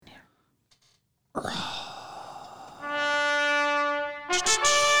Welcome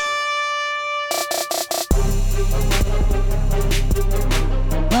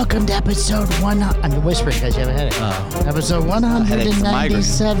to episode 1. I'm whispering because you haven't had it. Oh. Episode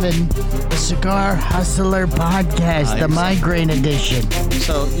 197, the Cigar Hustler Podcast, the migraine edition.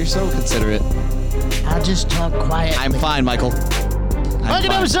 So you're so considerate. I'll just talk quietly. I'm fine, Michael. Welcome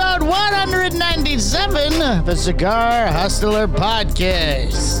to episode 197, the Cigar Hustler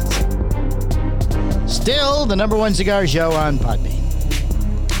Podcast. Still the number one cigar show on Podbean.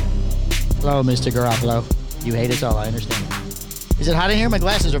 Hello, Mr. Garofalo. You hate us all, I understand. Is it hot in here? My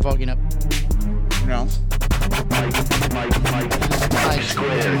glasses are fogging up. No.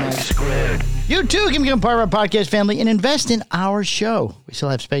 You too can become part of our podcast family and invest in our show. We still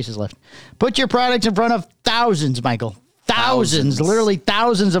have spaces left. Put your products in front of thousands, Michael. Thousands, literally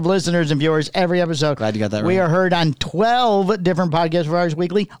thousands of listeners and viewers every episode. Glad you got that right. We are heard on 12 different podcast providers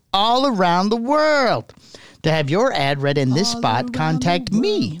weekly all around the world. To have your ad read in this spot, contact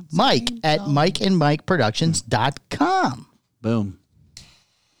me, Mike, at mikeandmikeproductions.com. Boom.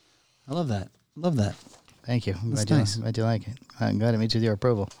 I love that. Love that. Thank you. That's nice. Glad you like it. I'm glad it meets with your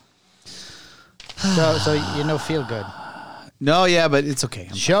approval. So you feel good. No, yeah, but it's okay.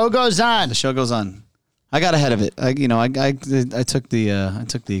 Show goes on. The show goes on. I got ahead of it. I took the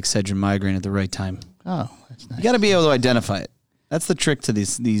Excedrin migraine at the right time. Oh, that's nice. You got to be able to identify it. That's the trick to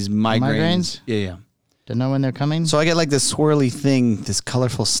these migraines. Yeah. To know when they're coming? So I get like this swirly thing, this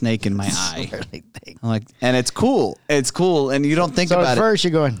colorful snake in my eye. Swirly thing. I'm like, and it's cool. It's cool, and you don't think about it. So at first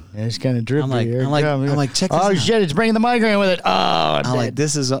you're going, it's kind of drippy. I'm like, check this out. Oh shit, it's bringing the migraine with it. Oh, I'm like,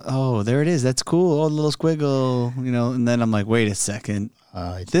 this is, there it is. That's cool. Oh, little squiggle, and then I'm like, wait a second.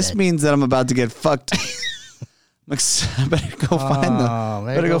 This means that I'm about to get fucked. I better go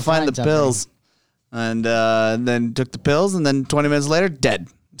find the pills. And then took the pills, and then 20 minutes later, dead.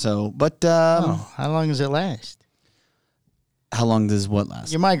 So, but how long does it last? How long does what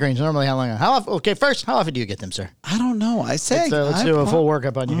last? Your migraines normally how long? How often do you get them, sir? I don't know. I say let's do a full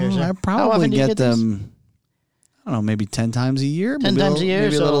workup on you here, sir. I probably get them. I don't know, maybe 10 times a year. 10 times a year,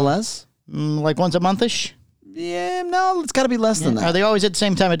 maybe a little less. Like once a month-ish. Yeah, no, it's got to be less than that. Are they always at the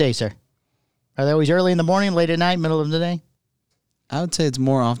same time of day, sir? Are they always early in the morning, late at night, middle of the day? I would say it's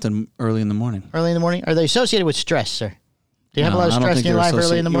more often early in the morning. Early in the morning? Are they associated with stress, sir? Do you have a lot of stress in your life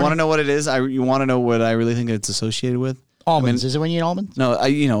early in the morning? You want to know what it is? You want to know what I really think it's associated with? Almonds. Is it when you eat almonds? No, I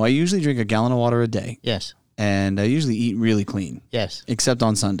usually drink a gallon of water a day. Yes. And I usually eat really clean. Yes. Except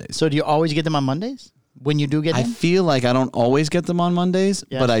on Sundays. So do you always get them on Mondays? When you do get them? I feel like I don't always get them on Mondays,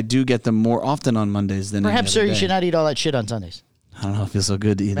 but I do get them more often on Mondays than perhaps, sir, you should not eat all that shit on Sundays. I don't know. It feels so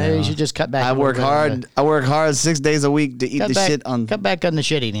good to eat that. Maybe you should just cut back. I work hard 6 days a week to eat the shit on. Cut back on the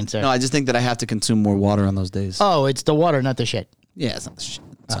shit eating, sir. No, I just think that I have to consume more water on those days. Oh, it's the water, not the shit. Yeah, it's not the shit.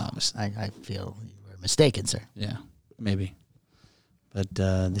 It's obvious. I feel you were mistaken, sir. Yeah, maybe. But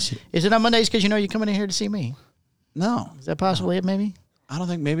the shit. Is it on Mondays because you're coming in here to see me? No. Is that possibly it, maybe? I don't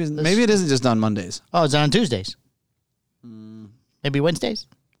think maybe it isn't just on Mondays. Oh, it's on Tuesdays. Maybe Wednesdays?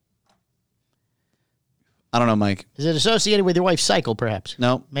 I don't know, Mike. Is it associated with your wife's cycle, perhaps?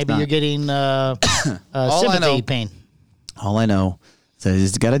 No. Maybe you're getting sympathy pain. All I know is that you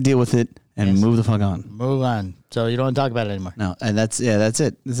just got to deal with it and move the fuck on. Move on. So you don't want to talk about it anymore. No, and that's it. That's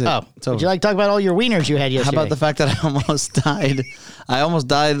it. Oh, would you like to talk about all your wieners you had yesterday? How about the fact that I almost died? I almost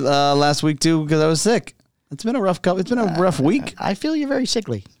died last week too because I was sick. It's been a rough couple. It's been a rough week. I feel you're very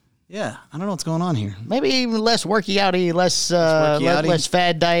sickly. Yeah, I don't know what's going on here. Maybe even less worky outy, less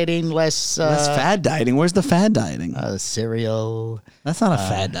fad dieting, less fad dieting. Where's the fad dieting? Cereal. That's not a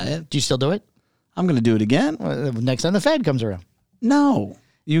fad diet. Do you still do it? I'm going to do it again. Well, next time the fad comes around. No.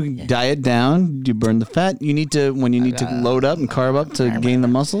 You diet down, you burn the fat. You need to, when you need to load up and carb up to gain the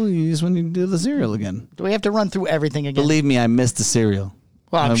muscle, you use when you do the cereal again. Do we have to run through everything again? Believe me, I missed the cereal.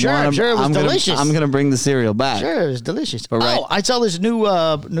 Well, I'm sure it was delicious. I'm going to bring the cereal back. Sure, it was delicious. But I saw this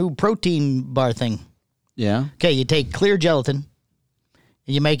new protein bar thing. Yeah. Okay, you take clear gelatin,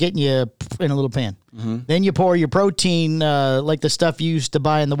 and you make it in a little pan. Mm-hmm. Then you pour your protein, like the stuff you used to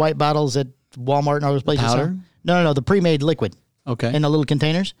buy in the white bottles at Walmart and all those places. Powder? No, the pre-made liquid. Okay. In the little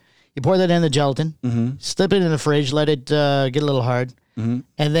containers. You pour that in the gelatin, slip it in the fridge, let it get a little hard, and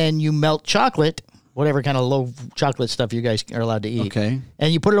then you melt chocolate, whatever kind of low chocolate stuff you guys are allowed to eat. Okay.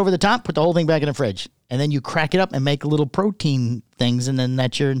 And you put it over the top, put the whole thing back in the fridge. And then you crack it up and make little protein things, and then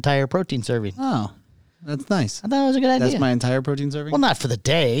that's your entire protein serving. Oh, that's nice. I thought it was a good idea. That's my entire protein serving? Well, not for the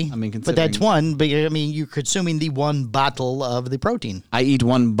day. I mean, but that's one. But I mean, you're consuming the one bottle of the protein. I eat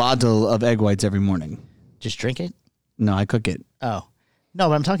one bottle of egg whites every morning. Just drink it? No, I cook it. Oh. No,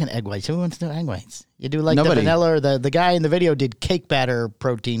 but I'm talking egg whites. Who wants to do egg whites? You do like Nobody. the vanilla, or the guy in the video did cake batter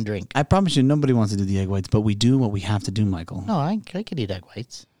protein drink. I promise you, nobody wants to do the egg whites, but we do what we have to do, Michael. No, I could eat egg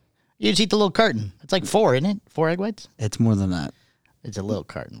whites. You just eat the little carton. It's like 4, isn't it? 4 egg whites? It's more than that. It's a little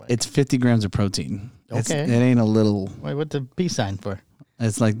carton. White. It's 50 grams of protein. Okay. It ain't a little. Wait, what's the peace sign for?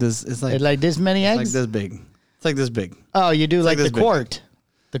 It's like this. It's like this many eggs? like this big. It's like this big. Oh, you do like the quart.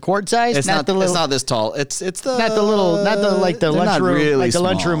 The quart size? It's not the little. It's not this tall. It's the. Not the little. Not the like the lunchroom. Really like the small.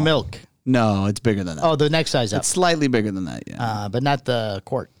 lunchroom milk. No, it's bigger than that. Oh, the next size up. It's slightly bigger than that. Yeah. But not the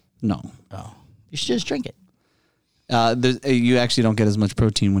quart. No. Oh, you should just drink it. You actually don't get as much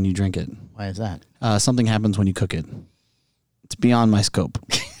protein when you drink it. Why is that? Something happens when you cook it. It's beyond my scope,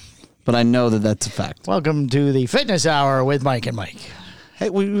 but I know that that's a fact. Welcome to the Fitness Hour with Mike and Mike. Hey,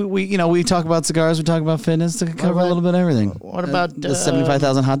 we talk about cigars, we talk about fitness, to cover a little bit of everything. What about the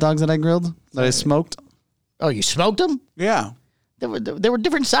 75,000 hot dogs that I grilled, that I smoked? Oh, you smoked them? Yeah. There were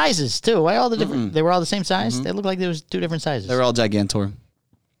different sizes too. Why all the different? They were all the same size. They looked like there was 2 different sizes. They were all Gigantor.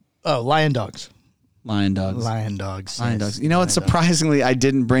 Oh, lion dogs. Lion dogs. Lion dogs. Lion yes. dogs. You know what? Surprisingly, I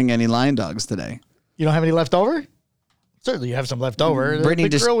didn't bring any lion dogs today. You don't have any left over? Certainly, you have some left over. Brittany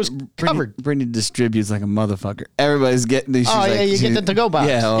the grill was covered. Brittany distributes like a motherfucker. Everybody's getting these. You get the to-go box.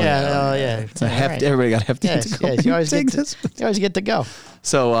 Yeah. Yeah. It's a hefty. Everybody got hefty to go. Yes, you always get to go.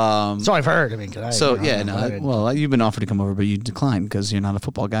 So, so I've heard. I mean, you've been offered to come over, but you declined because you're not a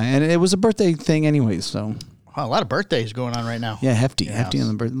football guy, and it was a birthday thing anyways. So, a lot of birthdays going on right now. Yeah, hefty on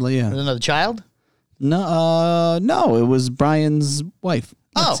the birthday. Yeah. Another child? No, it was Brian's wife.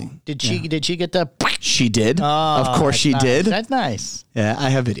 Lexi. Did she get the? She did. Of course she did. That's nice. Yeah, I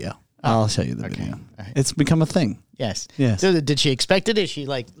have video. I'll show you the video. Right. It's become a thing. Yes. Yes. So did she expect it? Is she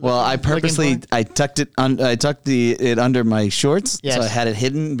like? Well, I purposely I tucked it under my shorts, yes. So I had it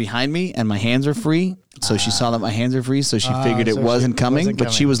hidden behind me, and my hands were free. So she saw that my hands were free, so she figured it wasn't coming,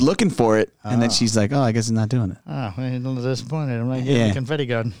 but she was looking for it, and then she's like, "Oh, I guess he's not doing it." Oh, I'm a little disappointed. I'm like, yeah, confetti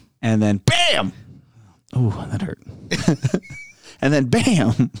gun. And then bam! Ooh, that hurt. And then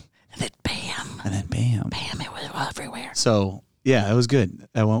bam! And then bam! And then bam! Bam! It was everywhere. So yeah, it was good.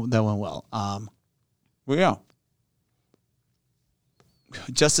 That went well. Well, yeah.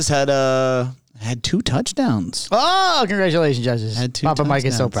 Justice had 2 touchdowns. Oh, congratulations, Justice! Had 2 Papa touchdowns. Mike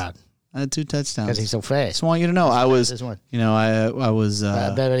is so proud. I had 2 touchdowns because he's so fast. Just want you to know, I was.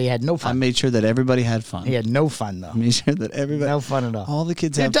 I bet he had no fun. I made sure that everybody had fun. He had no fun though. I made sure that everybody no fun at all. All the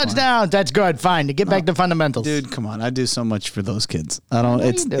kids had touchdowns. Fun. That's good. Fine. To get back to fundamentals, dude. Come on, I do so much for those kids. I don't.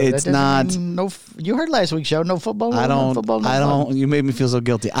 It's not. You heard last week's show. No football. I don't. No football, no I don't. Fun. You made me feel so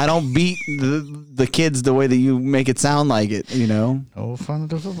guilty. I don't beat the kids the way that you make it sound like it. You know. No fun at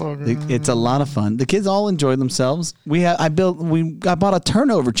the football. It's a lot of fun. The kids all enjoy themselves. I bought a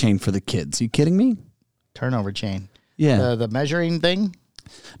turnover chain for the kids. You kidding me? Turnover chain. Yeah. The measuring thing?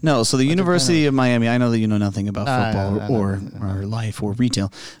 No, so the University of Miami, I know that you know nothing about football or life or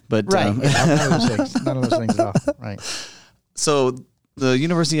retail, but right. None of those things at all. Right. So the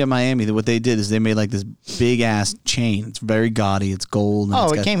University of Miami, what they did is they made like this big ass chain. It's very gaudy. It's gold.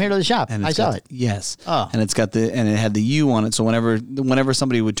 And it came here to the shop. I saw it. Yes. Oh. And it had the U on it. So whenever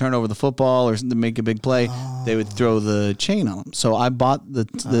somebody would turn over the football or make a big play, they would throw the chain on them. So I bought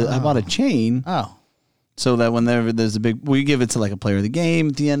I bought a chain. Oh. So that whenever there's we give it to like a player of the game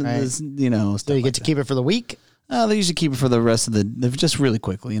at the end of this, So you get to keep it for the week? They usually keep it for the rest of just really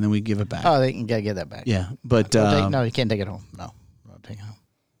quickly, and then we give it back. Oh, they can get that back. Yeah, but no, you can't take it home. No, don't take it home.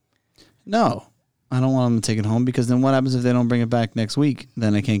 No, I don't want them to take it home because then what happens if they don't bring it back next week?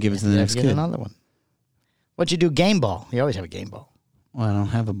 Then I can't give it to the next kid. Get another one. What you do? Game ball. You always have a game ball. Well, I don't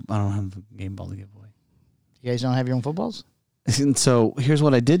have a game ball to give away. You guys don't have your own footballs? And so here's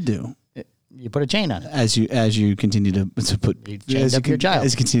what I did do. You put a chain on it. As you continue to put you chained up your child.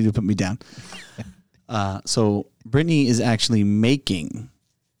 As you continue to put me down. So Brittany is actually making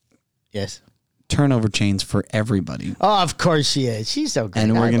turnover chains for everybody. Oh, of course she is. She's so great.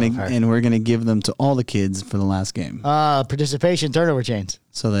 And we're gonna give them to all the kids for the last game. Participation turnover chains.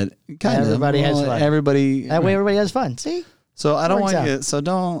 So that everybody has fun. That way everybody has fun. See? So I don't want you. So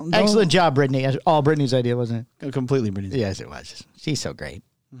don't. Excellent job, Brittany. All Brittany's idea, wasn't it? Completely Brittany's. Yes, it was. She's so great.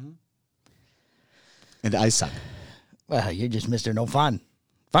 Mm-hmm. And I suck. Well, you're just Mr. No Fun.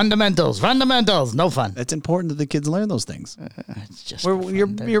 Fundamentals, no fun. It's important that the kids learn those things. It's just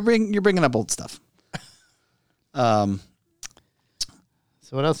you're bringing up old stuff. So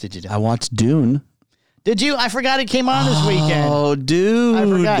what else did you do? I watched Dune. Did you? I forgot it came on this weekend. Oh, dude! I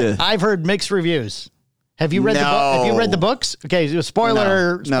forgot. I've heard mixed reviews. Have you read the book? Have you read the books? Okay,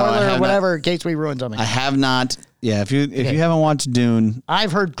 spoiler, whatever, in case we ruin something. I have not. Yeah, if you haven't watched Dune,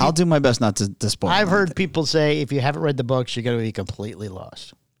 I'll do my best not to spoil. I've heard people say if you haven't read the books, you're going to be completely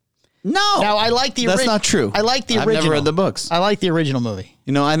lost. No. Now, I like the original. That's not true. I like the original. I've never read the books. I like the original movie.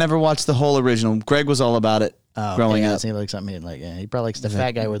 I never watched the whole original. Greg was all about it growing up. Seemed like something he'd like. Yeah, he probably likes the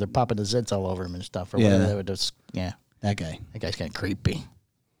fat guy where they're popping the zits all over him and stuff. Or whatever they would just, that guy. That guy's kind of creepy.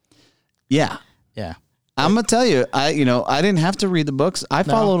 Yeah. Yeah. I'm gonna tell you, I didn't have to read the books. I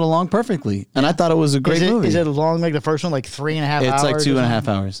followed along perfectly, and I thought it was a great movie. Is it long like the first one, like 3.5 hours? It's like 2.5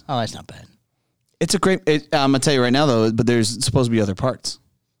 hours. Oh, that's not bad. It's a great. I'm gonna tell you right now though, but there's supposed to be other parts.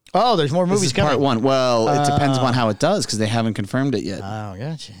 Oh, there's more movies coming. Part one. Well, it depends on how it does because they haven't confirmed it yet. Oh,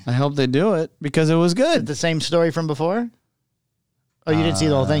 gotcha. I hope they do it because it was good. The same story from before? Oh, you didn't see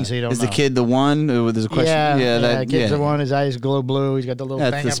the whole thing, so you don't know. Is the kid the one? There's a question. The kid's the one. His eyes glow blue. He's got the little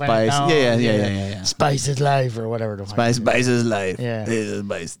That's thing the up spice. on his nose. Yeah. Spice is life or whatever. Spice is life. Yeah.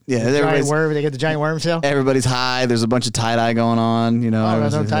 Spice. Yeah. The giant worm. They get the giant worm still? Everybody's high. There's a bunch of tie-dye going on.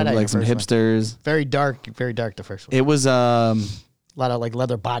 There's no tie-dye. Like some hipsters. Very dark, the first one. It was a lot of like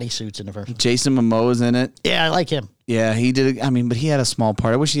leather bodysuits in the first one. Jason Momoa's in it. Yeah, I like him. Yeah, he did. But he had a small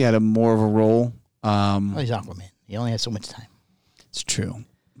part. I wish he had more of a role. He's Aquaman. He only has so much time. It's true.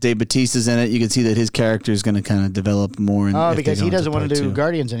 Dave Bautista's in it. You can see that his character is going to kind of develop more. Because he doesn't want to do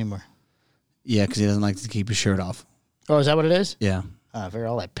Guardians anymore. Yeah, because he doesn't like to keep his shirt off. Oh, is that what it is? Yeah. For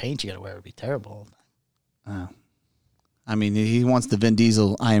all that paint you got to wear would be terrible. He wants the Vin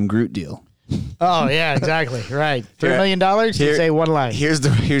Diesel I Am Groot deal. Oh, yeah, exactly. Right. $3 million, you say one line.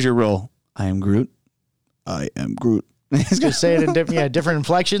 Here's your role. I am Groot. I am Groot. Just say it in different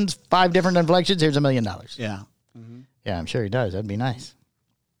inflections, 5 different inflections. Here's $1 million. Yeah. Mm-hmm. Yeah, I'm sure he does. That'd be nice.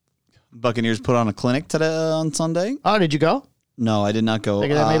 Buccaneers put on a clinic today on Sunday. Oh, did you go? No, I did not go.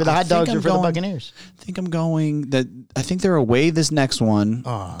 Maybe the hot dogs are for the Buccaneers. I think I'm going. I think they're away this next one.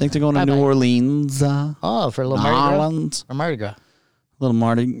 I think they're going to New Orleans. For a little Mardi Gras. Little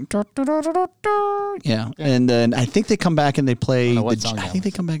Mardi. Yeah, and then I think they come back and they play. I think they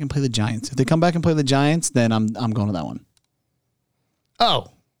come back and play the Giants. If they come back and play the Giants, then I'm going to that one.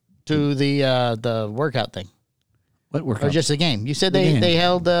 Oh, to the workout thing. What workout? Or just a game? You said they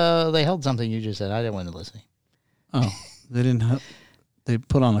held something. You just said I didn't want to listen. Oh, they didn't. They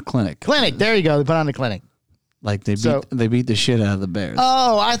put on a clinic. Clinic. There you go. They put on a clinic. Like they beat the shit out of the Bears.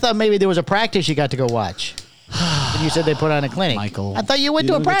 Oh, I thought maybe there was a practice you got to go watch. And you said they put on a clinic. Michael, I thought you went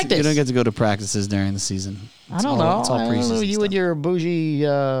to a practice. You don't get to go to practices during the season. I don't know. It's all preseason. You and your bougie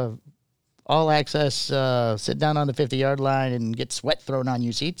all access sit down on the 50-yard line and get sweat thrown on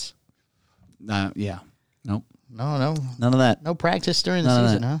you seats. Yeah. Nope. No. None of that. No practice during the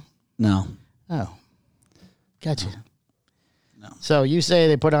season, huh? No. Oh. Gotcha. No. So you say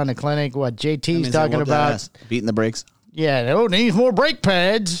they put on a clinic. What JT's talking about? Beating the brakes. Yeah. Needs more brake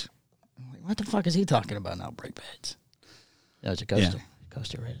pads. What the fuck is he talking about now? Brake pads. That's a coaster. Yeah.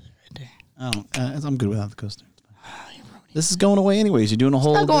 Coaster right there. Oh, I'm good without the coaster. This is going away anyways. You're doing a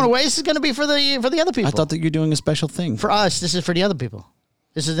whole. It's not going away. This is going to be for the other people. I thought that you're doing a special thing for us. This is for the other people.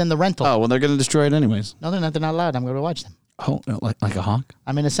 This is in the rental. Oh well, they're going to destroy it anyways. No, they're not. They're not allowed. I'm going to watch them. Oh, like a hawk.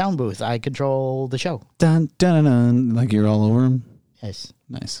 I'm in a sound booth. I control the show. Dun dun dun dun. Like you're all over them. Yes.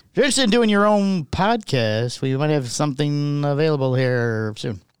 Nice. If you're interested in doing your own podcast, we might have something available here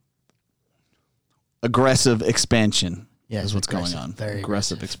soon. Aggressive expansion. Yes, is what's going on. Very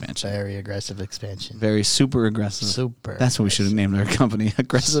aggressive expansion. Very aggressive expansion. Very super aggressive. Super. That's what we should have named our company.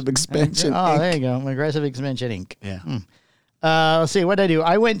 Aggressive Expansion. Oh, there you go. Aggressive Expansion Inc. Yeah. Let's see. What did I do?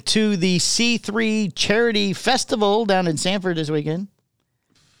 I went to the C3 Charity Festival down in Sanford this weekend.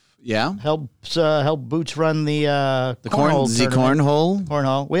 Yeah. Help Boots run the cornhole.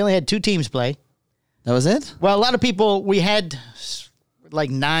 Cornhole. We only had 2 teams play. That was it? Well, a lot of people, we had like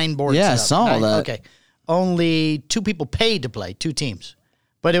 9 boards. Yeah, I saw all that. Okay. Only 2 people paid to play, 2 teams.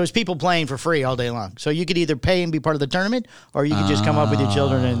 But it was people playing for free all day long. So you could either pay and be part of the tournament, or you could just come up with your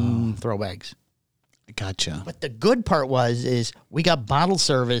children and throw bags. Gotcha. But the good part is we got bottle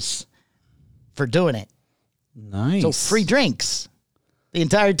service for doing it. Nice. So free drinks the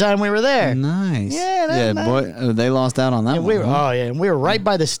entire time we were there. Nice. Yeah, nice. Boy, they lost out on that one. And we were right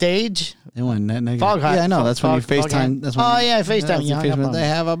by the stage. They went Fog high. Yeah, I know. That's when you FaceTime. That's when FaceTime. They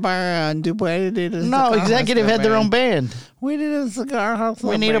have a bar. No, executive had their own band. We did a cigar house.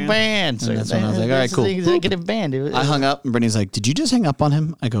 We need a band. So that's when I was like, all right, cool. The executive band. I hung up, and Brittany's like, "Did you just hang up on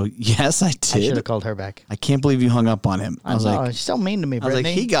him?" I go, "Yes, I did." I should have called her back. I can't believe you hung up on him. I was like, she's so mean to me, Brittany. I was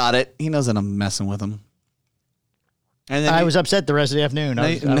like, he got it. He knows that I'm messing with him. And then I was upset the rest of the afternoon. No,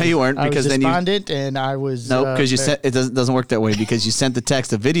 you weren't, because I was then despondent, and I was because you sent it doesn't work that way, because you sent the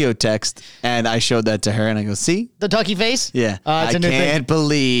text, a video text, and I showed that to her, and I go, see the talkie face. Yeah, I can't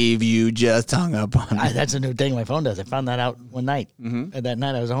believe you just hung up on me. That's a new thing my phone does. I found that out one night, and that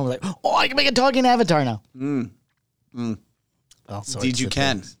night I was home like, oh, I can make a talking avatar now. Did you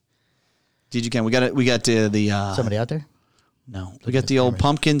can? We got the somebody out there. No, we got the old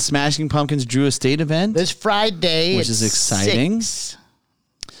Smashing Pumpkins Drew Estate event this Friday, which is exciting. 6.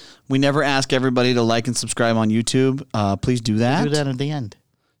 We never ask everybody to like and subscribe on YouTube. Please do that. Do that at the end.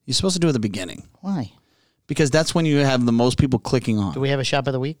 You're supposed to do it at the beginning. Why? Because that's when you have the most people clicking on. Do we have a shop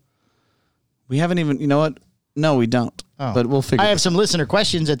of the week? We haven't even. You know what? No, we don't. Oh. But we'll figure. I have some listener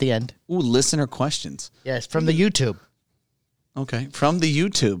questions at the end. Ooh, listener questions. Yes, from the YouTube. Okay, from the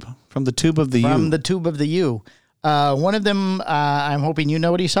YouTube, from the tube of the U. From the tube of the U. One of them, I'm hoping you know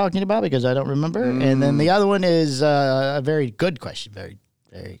what he's talking about, because I don't remember. And then the other one is a very good question. Very,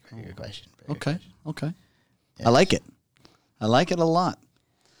 very good question. Okay. Yes. I like it. I like it a lot.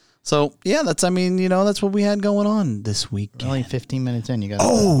 So, yeah, that's what we had going on this week. Only 15 minutes in, you got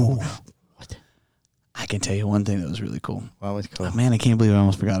what? I can tell you one thing that was really cool. What was cool? Oh, man, I can't believe I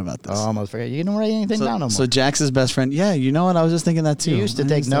almost forgot about this. I almost forgot. You don't write anything down no more. So Jax's best friend. Yeah, you know what? I was just thinking that too. You used to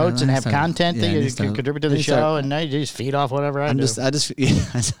take notes and have content that you could contribute to the show, and now you just feed off whatever I do. I'm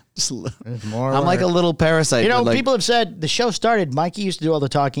like a little parasite. You know, people have said the show started, Mikey used to do all the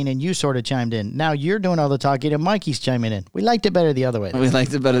talking, and you sort of chimed in. Now you're doing all the talking, and Mikey's chiming in. We liked it better the other way. We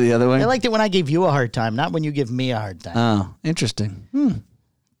liked it better the other way? I liked it when I gave you a hard time, not when you give me a hard time. Oh, interesting.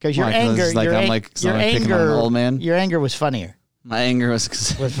 Because your anger, old man. Your anger was funnier. My anger was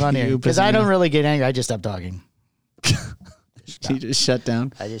funnier because I don't really get angry. I just stop talking. You just shut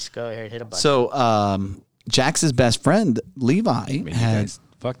down. I just go ahead and hit a button. So, Jax's best friend Levi had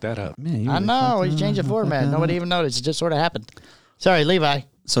fucked that up. Man, I know he's changed the format. Nobody even noticed. It just sort of happened. Sorry, Levi.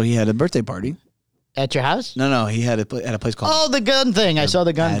 So he had a birthday party at your house. No, he had it at a place called the gun thing. I saw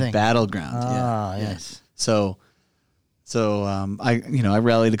the gun thing. Battleground. Oh, yes. So I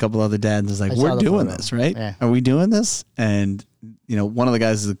rallied a couple other dads. I was like, we're doing this, right? Yeah. Are we doing this? And, one of the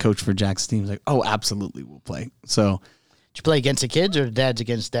guys is the coach for Jack's team. He's like, oh, absolutely, we'll play. So. Did you play against the kids or dads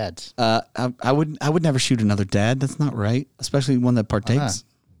against dads? I would never shoot another dad. That's not right, especially one that partakes.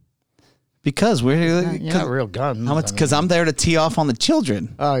 Because we're not real guns. Because I'm there to tee off on the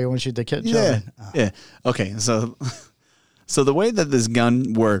children. Oh, you want to shoot the kids? Yeah. Oh. Yeah. Okay. So the way that this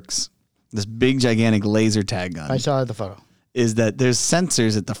gun works. This big, gigantic laser tag gun. I saw the photo. Is that there's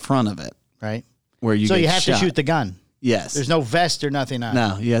sensors at the front of it. Right. Where you So get you have shot. to shoot the gun. Yes. There's no vest or nothing on.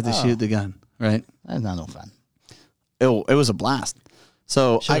 No, you have to shoot the gun. Right. That's not no fun. It was a blast.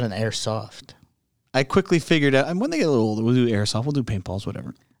 So should have an airsoft. I quickly figured out, and when they get a little older, we'll do airsoft. We'll do paintballs,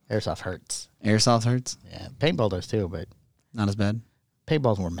 whatever. Airsoft hurts. Airsoft hurts? Yeah. Paintball does too, but. Not as bad?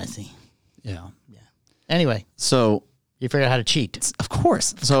 Paintball's more messy. Yeah. Anyway. So. You figured out how to cheat. Of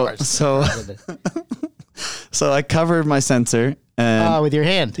course. So I covered my sensor. And, with your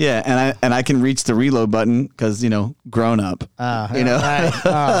hand. Yeah, and I can reach the reload button because, grown up. Right.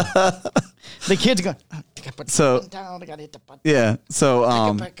 The kids go. So, yeah. So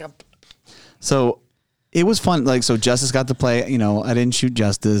it was fun. Like, so Justice got to play. I didn't shoot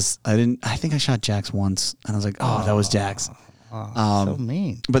Justice. I think I shot Jax once. And I was like, that was Jax. So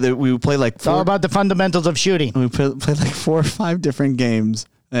mean. But we would play like it's all about the fundamentals of shooting. We played like 4 or 5 different games.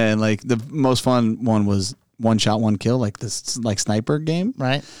 And like the most fun one was one shot, one kill, like this like sniper game.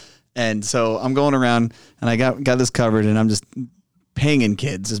 Right. And so I'm going around and I got this covered and I'm just pinging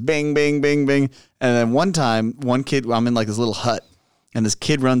kids, just bang, bang, bang, bang. And then one time, one kid, I'm in like this little hut and this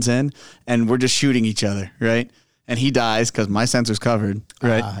kid runs in and we're just shooting each other, right? And he dies because my sensor's covered,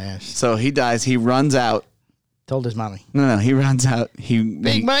 right? Yes. So he dies, he runs out. Told his mommy. No, he runs out.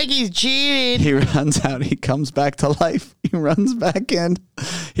 Big Mikey's cheating. He runs out. He comes back to life. He runs back in.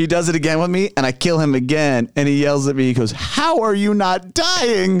 He does it again with me, and I kill him again. And he yells at me. He goes, "How are you not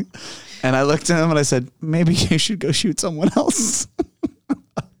dying?" And I looked at him and I said, "Maybe you should go shoot someone else."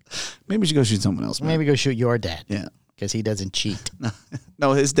 Maybe you should go shoot someone else. Man. Maybe go shoot your dad. Yeah, because he doesn't cheat.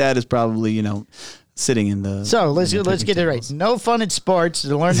 No, his dad is probably sitting in the. So let's get it right. No fun in sports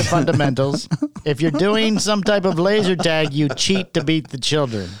to learn the fundamentals. If you're doing some type of laser tag, you cheat to beat the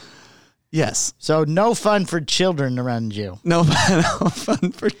children. Yes. So no fun for children around you. No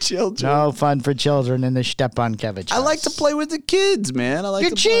fun for children. No fun for children in the Stepankevich house. I like to play with the kids, man.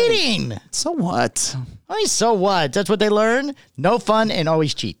 You're cheating. So what? So what? That's what they learn. No fun and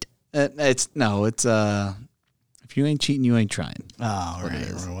always cheat. If If you ain't cheating, you ain't trying. Oh, right.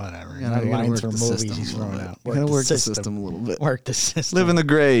 Whatever. You gotta lines work from the movies system he's a little throwing bit. out. You gotta work the system a little bit. Work the system. Live in the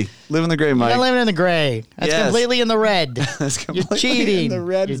gray. Live in the gray, Mike. You're not living in the gray. That's completely in the red. That's You're cheating. in the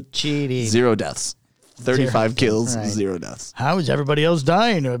red. You're cheating. 0 deaths. 35 kills, right. 0 deaths. How is everybody else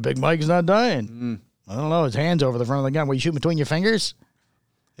dying? Big Mike's not dying. I don't know. His hand's over the front of the gun. What, you shoot between your fingers?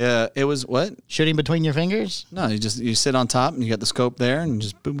 Yeah, it was what? Shooting between your fingers? No, you sit on top and you got the scope there and you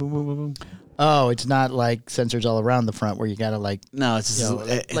just boom, boom, boom, boom, boom. Oh, it's not like sensors all around the front where you got to No, it's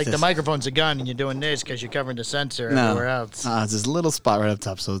just, like the microphone's a gun and you're doing this because you're covering the sensor everywhere else. It's this little spot right up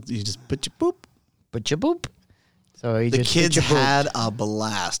top, so you just put your boop. Put your boop. So the kids had a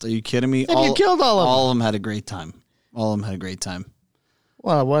blast. Are you kidding me? You killed all of them. All of them had a great time. All of them had a great time.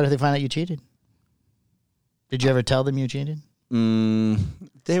 Well, what if they find out you cheated? Did you ever tell them you cheated?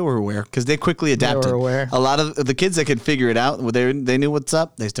 They were aware because they quickly adapted. They were aware. A lot of the kids that could figure it out, they knew what's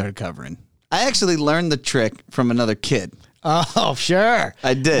up. They started covering. I actually learned the trick from another kid. Oh, sure.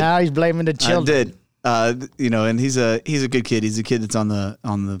 I did. Now he's blaming the children. I did. And he's a good kid. He's a kid that's on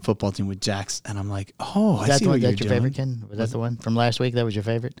the football team with Jax. And I'm like, I see what you're doing. That's your favorite kid? Was that the one from last week? That was your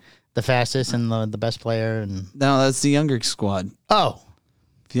favorite? The fastest and the best player? No, that's the younger squad. Oh.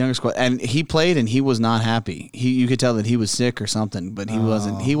 The younger squad. And he played and he was not happy. You could tell that he was sick or something, but he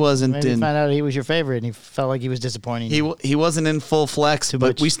wasn't. He wasn't Maybe find out he was your favorite and he felt like he was disappointing. He wasn't in full flex,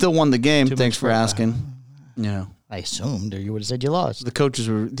 but we still won the game. Thanks for asking. I assumed, or you would have said you lost.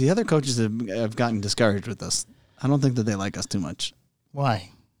 The other coaches have gotten discouraged with us. I don't think that they like us too much.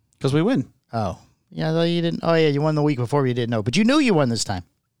 Why? Because we win. Oh. Yeah, though you didn't. Oh, yeah, you won the week before, but you didn't know. But you knew you won this time.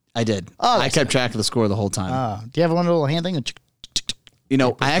 I did. Oh, I kept track of the score the whole time. Oh. Do you have one little hand thing?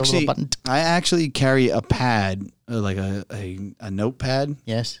 I actually carry a pad, like a notepad.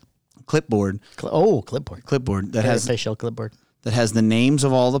 Yes. Clipboard. Clipboard. Clipboard that has official clipboard. That has the names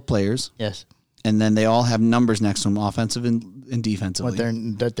of all the players. Yes. And then they all have numbers next to them, offensive and defensively.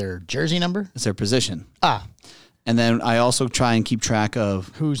 What, their jersey number? It's their position. Ah. And then I also try and keep track of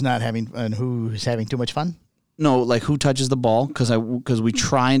who's not having and who's having too much fun. No, like who touches the ball because we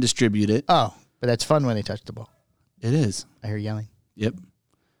try and distribute it. Oh, but that's fun when they touch the ball. It is. I hear yelling. Yep.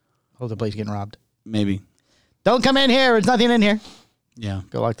 Hope the place getting robbed. Maybe. Don't come in here. There's nothing in here. Yeah.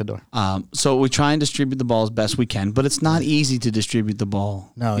 Go lock the door. So we try and distribute the ball as best we can, but it's not easy to distribute the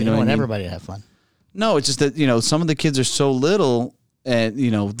ball. No, you don't want everybody to have fun. No, it's just that, some of the kids are so little and,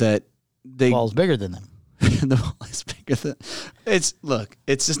 that the ball's bigger than them. The ball is bigger than it's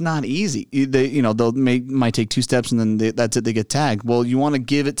just not easy. They'll might take 2 steps and then that's it. They get tagged. Well, you want to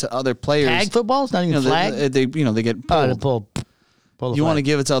give it to other players. Tag football's not even flag. They get pulled. Pull you want to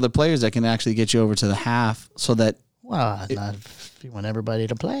give it to other players that can actually get you over to the half so that. Well, not if you want everybody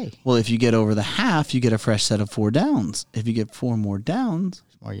to play. Well, if you get over the half, you get a fresh set of 4 downs. If you get 4 more downs,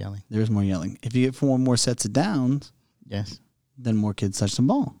 more yelling. There's more yelling. If you get 4 more sets of downs, yes, then more kids touch the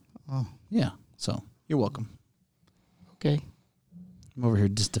ball. Oh, yeah. So you're welcome. Okay. I'm over here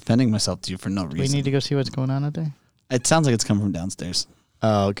just defending myself to you for no reason. We need to go see what's going on out there. It sounds like it's coming from downstairs.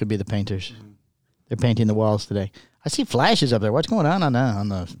 Oh, it could be the painters. They're painting the walls today. I see flashes up there. What's going on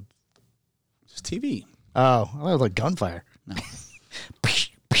the? Just TV. Oh, that was like gunfire. No.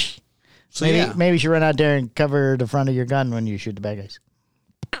 So maybe you should run out there and cover the front of your gun when you shoot the bad guys.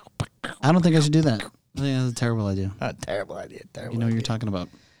 I don't think I should do that. I think that's a terrible idea. Terrible idea. Terrible. You know what you're talking about.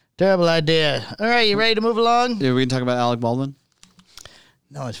 Terrible idea. All right, you ready to move along? Yeah, we can talk about Alec Baldwin.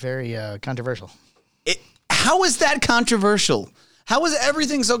 No, it's very controversial. How is that controversial? How is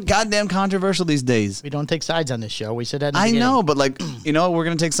everything so goddamn controversial these days? We don't take sides on this show. We said that in the I beginning. know, but you know what we're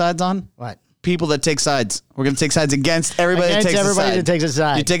going to take sides on? What? People that take sides. We're going to take sides against everybody that takes a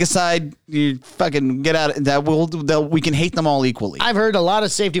side. You take a side, you fucking get out. We can hate them all equally. I've heard a lot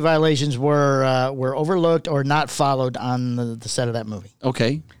of safety violations were overlooked or not followed on the set of that movie.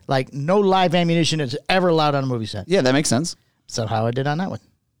 Okay. Like no live ammunition is ever allowed on a movie set. Yeah, that makes sense. So how I did on that one?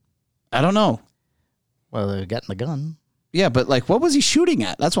 I don't know. Well, they got in the gun. Yeah, but what was he shooting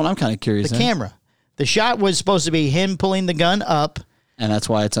at? That's what I'm kind of curious. The camera. The shot was supposed to be him pulling the gun up. And that's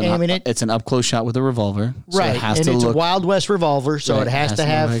why it's an up close shot with a revolver. So right. It's a Wild West revolver, so it has to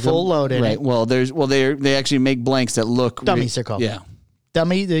have full load in it. Right. Well, they actually make blanks that look dummies. They're called. Yeah.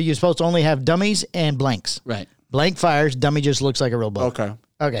 Dummy. You're supposed to only have dummies and blanks. Right. Blank fires. Dummy just looks like a real bullet.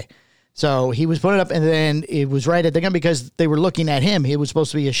 Okay. So he was putting it up, and then it was right at the gun because they were looking at him. It was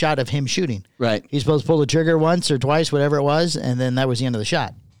supposed to be a shot of him shooting. Right. He's supposed to pull the trigger once or twice, whatever it was, and then that was the end of the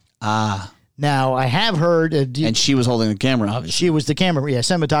shot. Ah. Now, I have heard... and she was holding the camera, obviously. She was the camera... Yeah,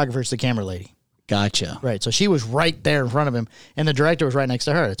 cinematographer's the camber lady. Gotcha. Right, so she was right there in front of him, and the director was right next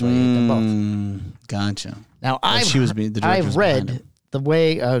to her. That's why he hit them both. Gotcha. Now, I've read the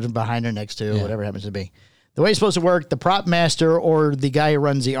way... behind her next to, whatever happens to be. The way it's supposed to work, the prop master or the guy who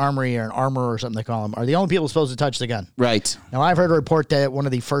runs the armory or an armorer or something they call them are the only people supposed to touch the gun. Right. Now, I've heard a report that one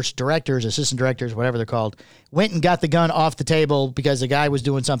of the first directors, assistant directors, whatever they're called, went and got the gun off the table because the guy was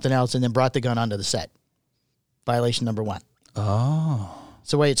doing something else and then brought the gun onto the set. Violation number 1. Oh.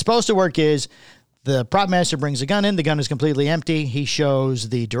 So the way it's supposed to work is the prop master brings the gun in. The gun is completely empty. He shows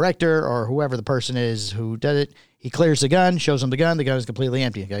the director or whoever the person is who does it. He clears the gun, shows him the gun. The gun is completely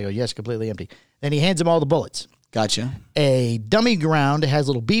empty. The guy goes, yes, completely empty. Then he hands him all the bullets. Gotcha. A dummy round has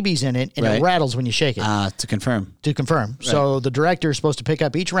little BBs in it, and it rattles when you shake it. To confirm. To confirm. Right. So the director is supposed to pick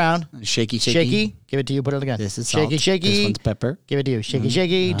up each round. Shaky. Give it to you, put it on the gun. This is shaky, salt. shaky. This one's pepper. Give it to you.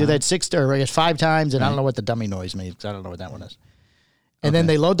 Shaky. Do that 6 or I guess 5 times, and I don't know what the dummy noise means because I don't know what that one is. And then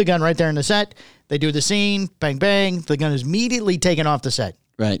they load the gun right there in the set. They do the scene, bang, bang. The gun is immediately taken off the set.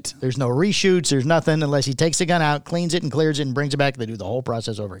 Right. There's no reshoots. There's nothing unless he takes the gun out, cleans it and clears it and brings it back. They do the whole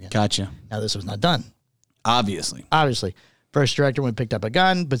process over again. Gotcha. Now, this was not done. Obviously. First director went and picked up a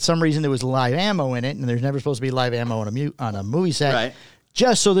gun, but some reason there was live ammo in it, and there's never supposed to be live ammo on a movie set,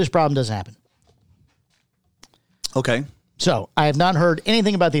 just so this problem doesn't happen. Okay. So, I have not heard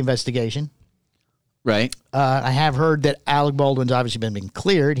anything about the investigation. Right. I have heard that Alec Baldwin's obviously been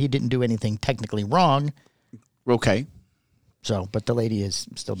cleared. He didn't do anything technically wrong. Okay. So, but the lady is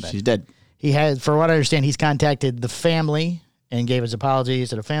still dead. She's dead. He has, for what I understand, he's contacted the family and gave his apologies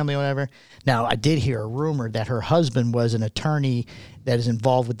to the family or whatever. Now, I did hear a rumor that her husband was an attorney that is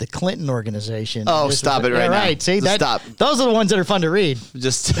involved with the Clinton organization. Oh, stop it right now. Right. See, stop. Those are the ones that are fun to read.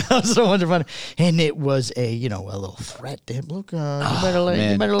 Those are the ones that are fun. And it was a little threat to him. Look, you better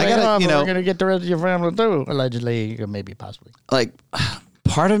lay off. We're going to get the rest of your family too, allegedly, or maybe possibly. Like,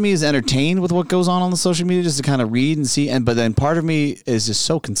 part of me is entertained with what goes on the social media just to kind of read and see. But then part of me is just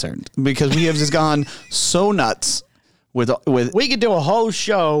so concerned because we have just gone so nuts. We could do a whole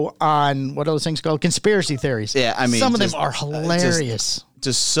show on what are those things called? Conspiracy theories. Yeah, I mean, some of them are hilarious.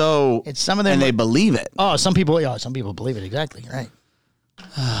 Just so, it's some of them, and they believe it. Oh, some people believe it exactly. Right.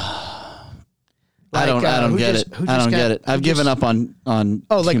 I don't get it. I don't get it. I've given up on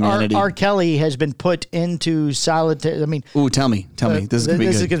humanity. R. Kelly has been put into solitary. I mean, tell me. This is gonna be good.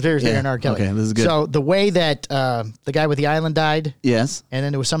 This is a conspiracy theory on R. Kelly. Okay, this is good. So the way that the guy with the island died. Yes. And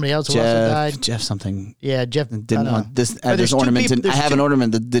then there was somebody else who also died. Jeff something. Yeah, Jeff didn't want this. There's ornament. I have an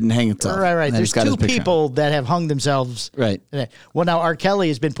ornament that didn't hang itself. Right. There's 2 people that have hung themselves. Right. Well, now R. Kelly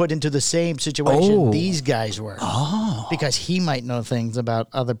has been put into the same situation these guys were. Oh. Because he might know things about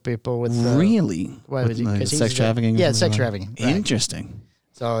other people with. Really? What was he? Sex trafficking? Yeah, sex trafficking. Right. Interesting.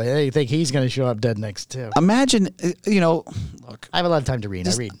 So they think he's going to show up dead next, too. Imagine, look. I have a lot of time to read.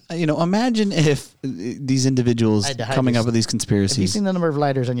 I read. Imagine if these individuals coming up with these conspiracies. Have you seen the number of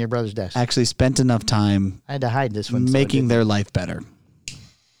lighters on your brother's desk? Actually spent enough time. I had to hide this one. Making their life better.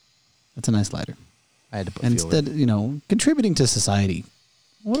 That's a nice lighter. I had to put instead, contributing to society.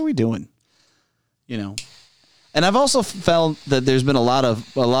 What are we doing? And I've also felt that there's been a lot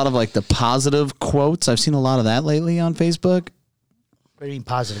of like the positive quotes. I've seen a lot of that lately on Facebook. What do you mean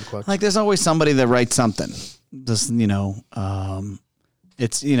positive quotes? Like there's always somebody that writes something. Just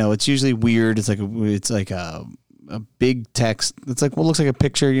it's usually weird. It's like a big text. It's like looks like a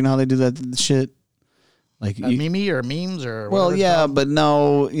picture. You know how they do that shit. Like a meme or memes or well, yeah, but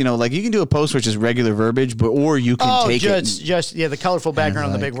no, like you can do a post which is regular verbiage, or you can take the colorful background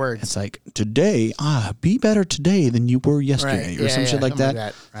on the big words. It's like today, be better today than you were yesterday, or some shit like that.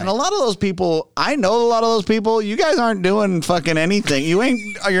 Right. And a lot of those people, I know a lot of those people. You guys aren't doing fucking anything.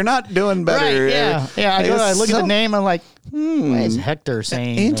 You're not doing better. Right? Yeah. I look at the name. I'm like, why is Hector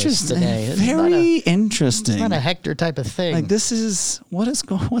saying interesting? This today? Very interesting. It's not a Hector type of thing. Like this is what's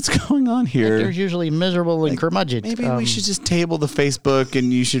going on here. Hector's usually miserable and curmudgeon. Maybe we should just table the Facebook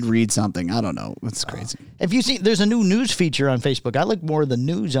and you should read something. I don't know. It's crazy. If you see, there's a new news feature on Facebook. I look more at the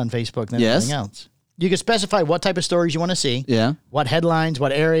news on Facebook than anything else. You can specify what type of stories you want to see. Yeah. What headlines,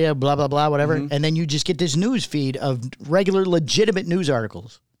 what area, blah, blah, blah, whatever. Mm-hmm. And then you just get this news feed of regular, legitimate news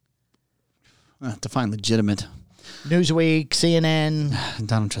articles. Define legitimate. Newsweek, CNN. I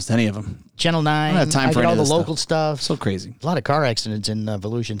don't trust any of them. Channel 9. I don't have time for any all of the this local stuff. So crazy. A lot of car accidents in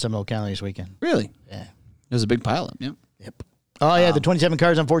Volusia, Seminole County this weekend. Really? Yeah. There's a big pileup. Yep. Oh, yeah, the 27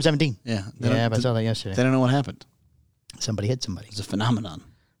 cars on 417. Yeah. I saw that yesterday. They don't know what happened. Somebody hit somebody. It's a phenomenon.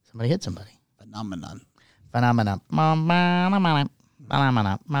 Somebody hit somebody. Phenomenon.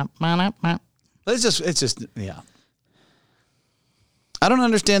 It's just, yeah. I don't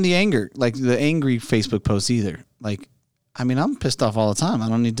understand the anger, like the angry Facebook posts either. Like, I mean, I'm pissed off all the time. I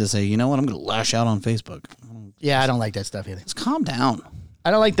don't need to say, you know what, I'm going to lash out on Facebook. Yeah, I don't like that stuff either. Just calm down.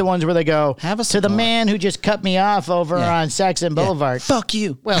 I don't like the ones where they go, to the man who just cut me off over on Saxon Boulevard. Fuck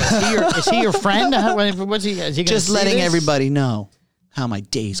you. Well, is he your friend? What's he? Is he just letting everybody know how my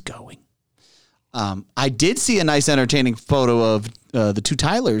day's going. I did see a nice, entertaining photo of the two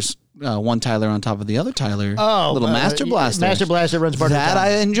Tylers. One Tyler on top of the other Tyler. Oh, little Master Blaster. Master Blaster runs Bartertown. That I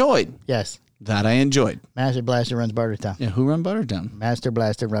enjoyed. Yes. That I enjoyed. Master Blaster runs Bartertown. Yeah, who run Bartertown? Master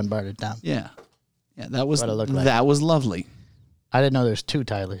Blaster run Bartertown. Yeah. Yeah, that was like. That was lovely. I didn't know there's two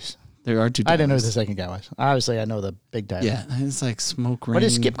Tylers. There are two Tylers. I didn't know who the second guy was. Obviously, I know the big Tyler. Yeah, it's like Smoke Ring. What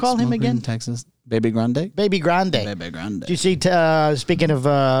did Skip call him again? Texas. Baby Grande? Baby Grande. Baby Grande. Did you see, speaking of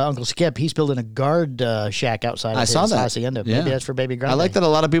Uncle Skip, he's building a guard shack outside of his hacienda. Yeah. Maybe that's for Baby Grande. I like that a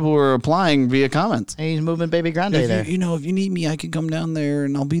lot of people were applying via comments. And he's moving Baby Grande there. If you need me, I can come down there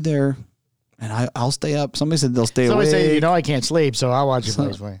and I'll be there. And I'll stay up. Somebody said they'll stay away. Somebody said, I can't sleep, so I'll watch your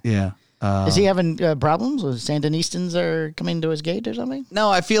place for you. Yeah. Is he having problems with Sandinistans are coming to his gate or something? No,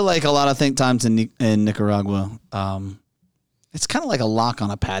 I feel like a lot of times in Nicaragua, it's kind of like a lock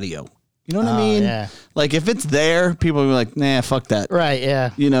on a patio. You know what I mean? Yeah. Like if it's there, people are like, nah, fuck that. Right, yeah.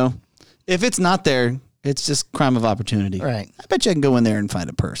 If it's not there, it's just crime of opportunity. Right. I bet you I can go in there and find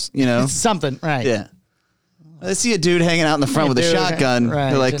a purse, It's something, right. Yeah. I see a dude hanging out in the front with a shotgun. Right,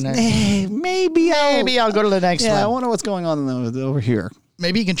 they're like, maybe I'll go to the next one. Yeah, I wonder what's going on over here.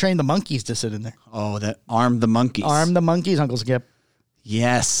 Maybe you can train the monkeys to sit in there. Oh, arm the monkeys. Arm the monkeys, Uncle Skip.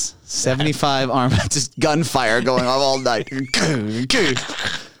 Yes. 75 arm, just gunfire going off all night.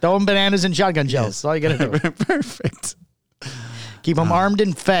 Throwing bananas and shotgun shells. That's all you got to do. Perfect. Keep them armed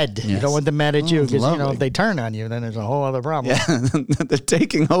and fed. Yes. You don't want them mad at you because, if they turn on you, then there's a whole other problem. Yeah, they're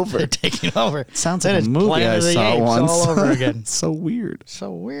taking over. It sounds like a movie I saw once. All over again. So weird.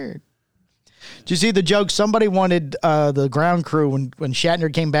 Did you see the joke? Somebody wanted the ground crew, when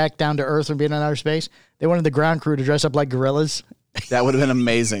Shatner came back down to Earth from being in outer space, they wanted the ground crew to dress up like gorillas. That would have been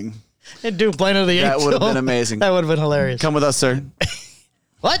amazing. And do Planet of the Apes. That would have been amazing. That would have been hilarious. Come with us, sir.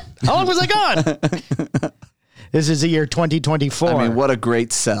 What? How long was I gone? This is the year 2024. I mean, what a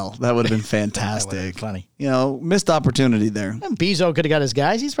great sell. That would have been fantastic. Funny. Missed opportunity there. And Bezo could have got his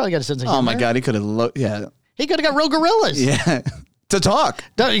guys. He's probably got a sense of humor. Oh, my God. He could have, He could have got real gorillas. Yeah. To talk.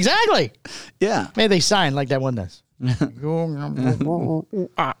 Exactly. Yeah. Maybe they sign like that one does. As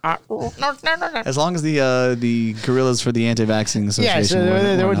long as the gorillas for the anti-vaccine association. Yeah,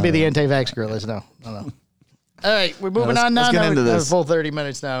 so there wouldn't be the anti-vax gorillas, no. All right, we're moving on now. Let's get into this. Full 30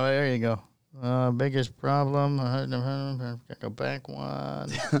 minutes now. There you go. Biggest problem. Go back one.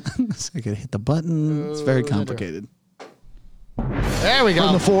 So I could hit the button. It's very complicated. There we go.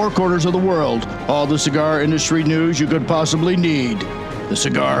 From the four corners of the world, all the cigar industry news you could possibly need. The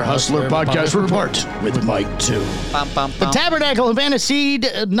Cigar Hustler Podcast Report with Mike 2. The Tabernacle Havana Seed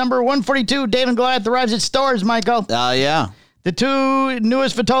number 142, Dave and Goliath, arrives at stores, Michael. Yeah. The two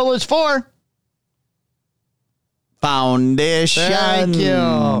newest Vitolas for Foundation. Thank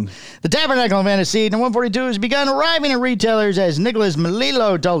you. The Tabernacle Havana Seed number 142 has begun arriving at retailers as Nicholas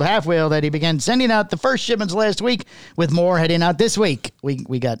Melillo told Half Wheel that he began sending out the first shipments last week, with more heading out this week.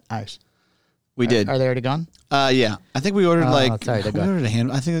 We got ours. We did. Are they already gone? Yeah. I think we ordered I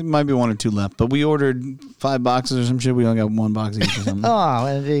think it might be 1 or 2 left, but we ordered 5 boxes or some shit. We only got 1 box each or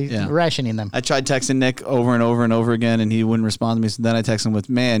something. Rationing them. I tried texting Nick over and over and over again, and he wouldn't respond to me. So then I texted him with,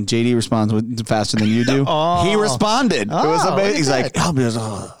 man, JD responds faster than you do. He responded. It was amazing. He's like, I'm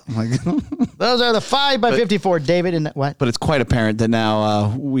like, those are the 5x54, David. And what? But it's quite apparent that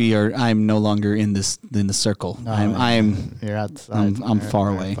now I'm no longer in the circle. No, you're outside. I'm far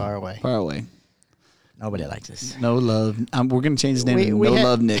away. Far away. Far away. Nobody likes this. No love. We're going to change his name to No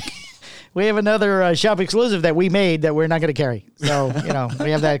Love Nick. We have another shop exclusive that we made that we're not going to carry. So,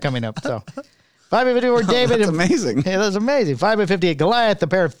 we have that coming up. So, 5x50 David. That's amazing. Yeah, that's amazing. 5x50 at Goliath, a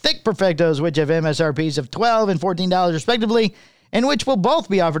pair of thick Perfectos, which have MSRPs of $12 and $14 respectively, and which will both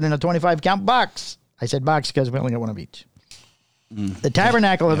be offered in a 25-count box. I said box because we only got one of each. The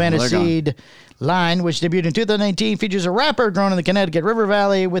Tabernacle Havana Seed line, which debuted in 2019, features a wrapper grown in the Connecticut River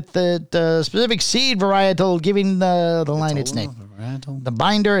Valley with the specific seed varietal giving the line its name. The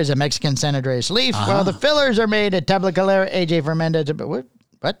binder is a Mexican San Andreas leaf, while the fillers are made at Tabacalera, AJ Fermented. What?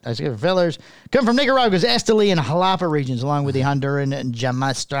 I see the fillers come from Nicaragua's Esteli and Jalapa regions, along with the Honduran and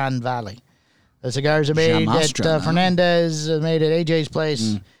Jamastran Valley. The cigars are made at Fernandez, made at AJ's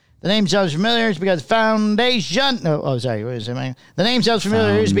place. The name sounds familiar is because Foundation. The name sounds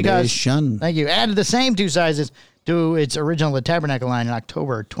familiar is because thank you. Added the same 2 sizes to its original The Tabernacle line in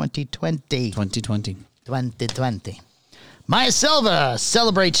October 2020. 2020. Maya Silva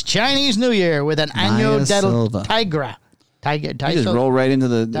celebrates Chinese New Year with an Año del Tigra. We just roll right into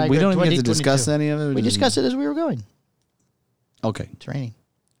the. We don't even get to discuss any of it. We discussed it as we were going. Okay. It's raining.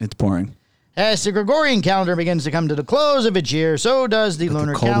 It's pouring. As the Gregorian calendar begins to come to the close of its year, so does the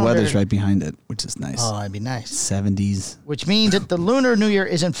lunar the cold calendar. weather's right behind it, which is nice. Oh, that'd be nice. 70s. Which means that the Lunar New Year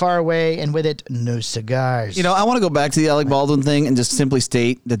isn't far away, and with it, no cigars. You know, I want to go back to the Alec Baldwin thing and just simply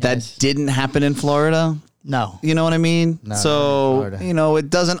state that that didn't happen in Florida. No. You know what I mean? No, so, you know, it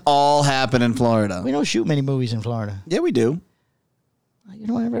doesn't all happen in Florida. We don't shoot many movies in Florida. Yeah, we do. You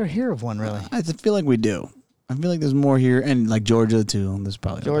don't ever hear of one, really. I feel like we do. I feel like there's more here, and like Georgia too. There's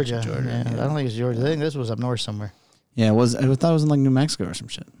probably Georgia. Yeah. I don't think it's Georgia. I think this was up north somewhere. Yeah, it was. I thought it was in like New Mexico or some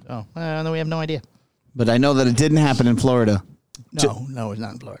shit. Oh, no, we have no idea. But I know that it didn't happen in Florida. No, it's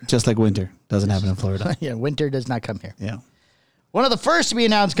not in Florida. Just like winter doesn't happen in Florida. Yeah, winter does not come here. Yeah. One of the first to be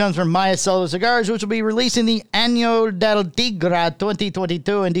announced comes from Maya Silva Cigars, which will be releasing the Año del Tigre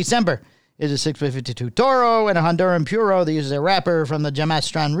 2022 in December. It's a 652 Toro and a Honduran Puro. They use a wrapper from the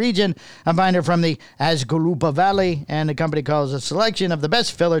Jamastran region, a binder from the Azgulupa Valley, and the company calls a selection of the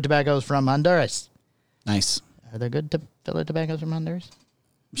best filler tobaccos from Honduras. Nice. Are there good filler tobaccos from Honduras?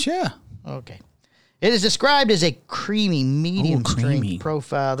 Sure. Okay. It is described as a creamy, medium strength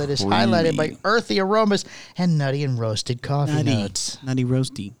profile that is highlighted by earthy aromas and nutty and roasted coffee notes. Nutty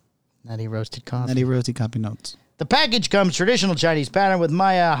roasty. Nutty roasted coffee. Nutty roasty coffee notes. The package comes traditional Chinese pattern with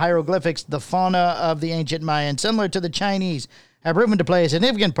Maya hieroglyphics, the fauna of the ancient Mayan, similar to the Chinese, have proven to play a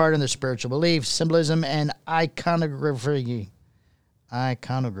significant part in their spiritual beliefs, symbolism, and iconography.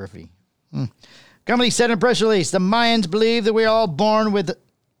 Company said in a press release, the Mayans believe that we are all born with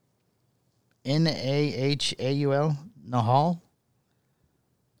Nahaul? Nahal?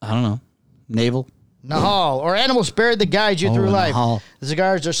 I don't know. Navel? Nahal, or animal spirit that guides you through life. Nahal. The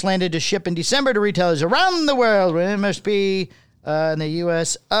cigars are slated to ship in December to retailers around the world. It must be in the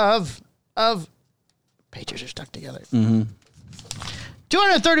U.S. of pages are stuck together.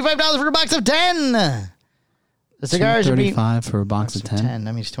 $235 for a box of 10. The cigars are being $235 for a box of 10.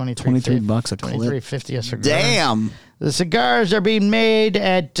 That means $23 $23 a clip. $23.50. Damn. The cigars are being made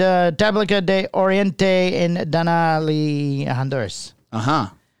at Tablica de Oriente in Danali, Honduras.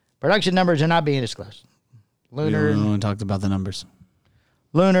 Production numbers are not being disclosed. We talked about the numbers.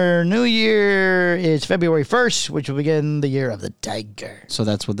 Lunar New Year is February 1st, which will begin the year of the tiger. So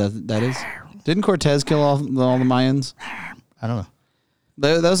that's what that is? Didn't Cortez kill all the Mayans? I don't know.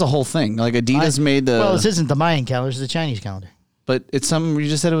 That was a whole thing. Like Adidas made the... Well, this isn't the Mayan calendar. It's the Chinese calendar. But it's something... You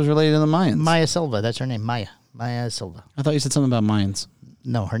just said it was related to the Mayans. Maya Silva. That's her name. Maya Silva. I thought you said something about Mayans.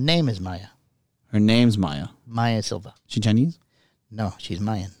 No, her name is Maya. Her name's Maya. Maya Silva. She Chinese? No, she's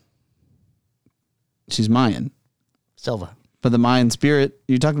Mayan. She's Mayan. Silva. But the Mayan spirit,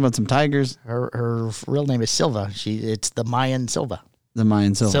 you're talking about some tigers. Her real name is Silva. It's the Mayan Silva. The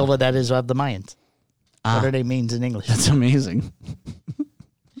Mayan Silva. Silva, that is of the Mayans. What her name means in English. That's amazing.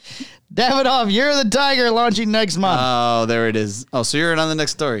 Davidoff, Year of the Tiger launching next month. Oh, there it is. Oh, so you're on the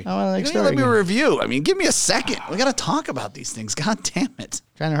next story. Let me review. I mean, give me a second. We got to talk about these things. God damn it.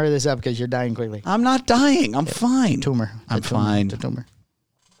 Trying to hurry this up because you're dying quickly. I'm not dying. I'm fine. Tumor. I'm fine. It's a tumor.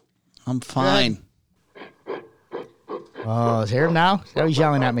 I'm fine. Oh, hear him now? Now he's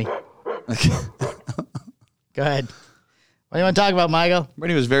yelling at me. Go ahead. What do you want to talk about, Michael?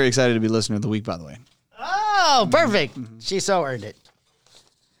 Brittany was very excited to be listener of the week, by the way. Oh, perfect. She so earned it.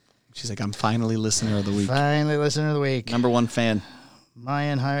 She's like, I'm finally listener of the week. Finally listener of the week. Number one fan.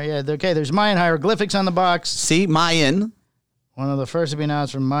 Mayan okay, there's Mayan hieroglyphics on the box. See, Mayan. One of the first to be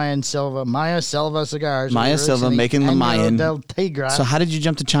announced from Maya Silva Cigars. Maya Silva making the Mayan. Del Tigre. So how did you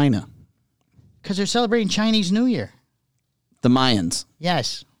jump to China? Because they're celebrating Chinese New Year. The Mayans.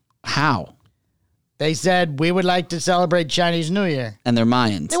 Yes. How? They said, we would like to celebrate Chinese New Year. And they're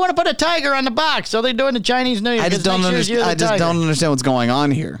Mayans. They want to put a tiger on the box, so they're doing the Chinese New Year. I just don't understand what's going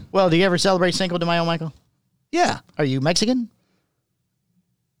on here. Well, do you ever celebrate Cinco de Mayo, Michael? Yeah. Are you Mexican?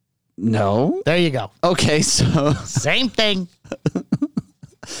 No. There you go. Okay, so... Same thing.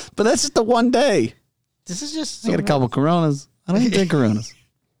 But that's just the one day. This is just... I got a couple Coronas. I don't even drink Coronas.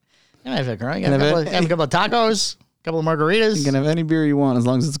 You have a Corona. You have a couple of tacos. A couple of margaritas. You can have any beer you want as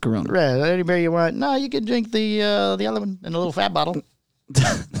long as it's Corona. Right, any beer you want. No, you can drink the other one in a little fat bottle.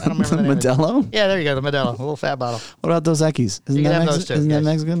 I don't remember the name. Modelo? Yeah, there you go, the Modelo, a little fat bottle. What about Dos Equis? Isn't that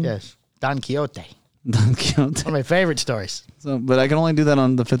Mexican? Yes. Don Quixote. Don Quixote. One of my favorite stories. So, but I can only do that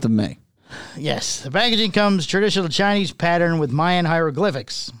on the 5th of May. Yes. The packaging comes traditional Chinese pattern with Mayan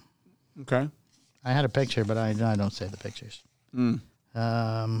hieroglyphics. Okay. I had a picture, but I don't save the pictures.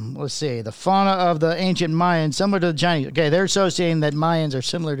 Let's see. The fauna of the ancient Mayans, similar to the Chinese. Okay, they're associating that Mayans are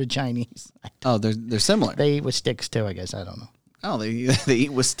similar to Chinese. Oh, they're similar. They eat with sticks too, I guess. I don't know. Oh, they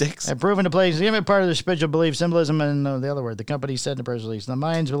eat with sticks? They're proven to play a significant part of their spiritual belief, symbolism, and the other word. The company said in the press release, the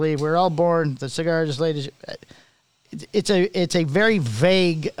Mayans believe we're all born. The cigar is laid. it's a very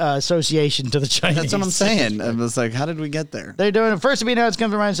vague association to the Chinese. That's what I'm saying. I was like, how did we get there? They're doing it. First to be announced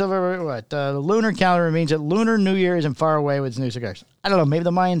comes from what? The lunar calendar means that Lunar New Year isn't far away with new cigars. I don't know. Maybe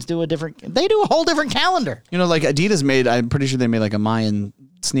the Mayans do they do a whole different calendar. You know, like Adidas I'm pretty sure they made like a Mayan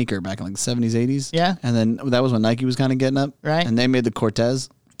sneaker back in like the 70s, 80s. Yeah. And then that was when Nike was kind of getting up. Right. And they made the Cortez.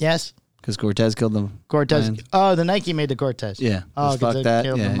 Yes. Because Cortez killed them. Cortez. Mayans. Oh, the Nike made the Cortez. Yeah. Oh, fuck because that.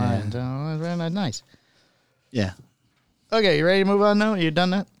 Killed Yeah, the yeah. Mayans. Oh, very nice. Yeah. Okay, you ready to move on now? You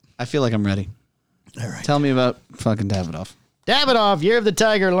done that? I feel like I'm ready. All right. Tell me about fucking Davidoff. Davidoff, Year of the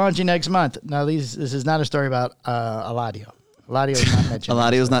Tiger, launching next month. Now, this is not a story about Eladio. Eladio is not mentioned.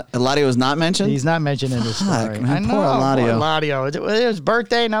 Eladio is not mentioned? He's not mentioned in this story. Man, I know. poor Eladio. Poor Eladio. It was his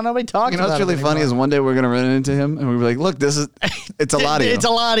birthday. Now nobody talks about it. You know what's really funny is one day we're going to run into him and we'll be like, look, it's Eladio. It's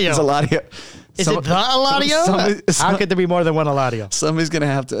Eladio. It's Eladio. Is it the Eladio? How could there be more than one Eladio? Somebody's going to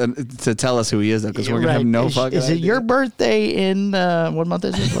have to tell us who he is, though, because we're going to have no fucking Is it idea. your birthday in, what month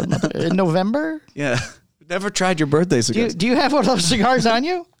is it? In November? Yeah. Never tried your birthday cigars. Do you have one of those cigars on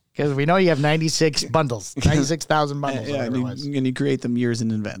you? Because we know you have 96 bundles, 96,000 bundles. Yeah, and you create them years in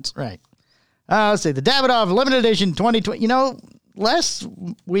advance. Right. Let's see. The Davidoff Limited Edition 2020. You know, last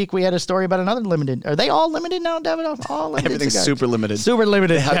week we had a story about another limited. Are they all limited now, Davidoff? All limited. Everything's cigars. super limited. Super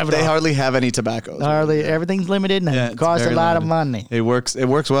limited. They hardly have any tobaccos. Everything's limited and it costs a lot of money. It works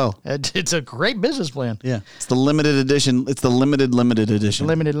well. It's a great business plan. Yeah. It's the limited edition. It's the limited edition.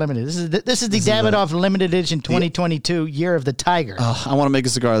 Limited. This is the Davidoff Limited Edition 2022 Year of the Tiger. I want to make a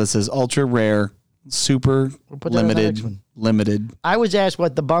cigar that says ultra rare, super limited. I was asked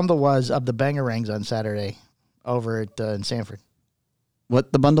what the bundle was of the Bangarangs on Saturday over at in Sanford.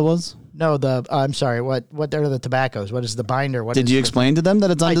 What the bundle was? No, I'm sorry. What are the tobaccos? What is the binder? Did you explain to them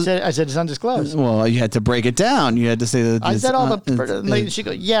that it's undisclosed? I said it's undisclosed. Well, you had to break it down. You had to say that. I said all the. She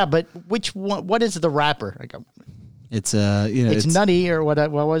goes, yeah, but which one? What is the wrapper? I go, it's it's nutty or what?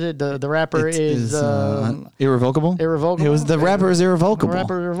 What was it? The wrapper is irrevocable. Irrevocable. It was the wrapper is irrevocable. The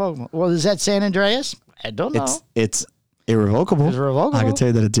wrapper is irrevocable. Well, is that San Andreas? I don't know. It's irrevocable. It's irrevocable. I can tell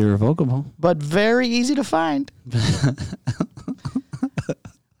you that it's irrevocable, but very easy to find.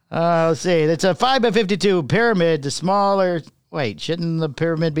 Let's see. It's a 5x52 pyramid. The smaller. Wait, shouldn't the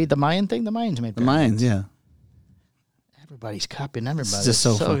pyramid be the Mayan thing? The Mayans made pyramids. The Mayans, yeah. Everybody's copying everybody. It's just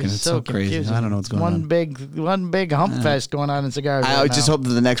so crazy. Confusing. I don't know what's going on. One big hump fest going on in cigars. I just hope that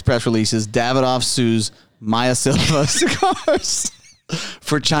the next press release is Davidoff sues Maya Silva Cigars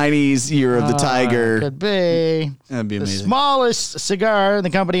for Chinese Year of the Tiger. Could be. That'd be amazing. The smallest cigar the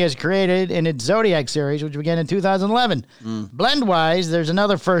company has created in its Zodiac series, which began in 2011. Blend-wise, there's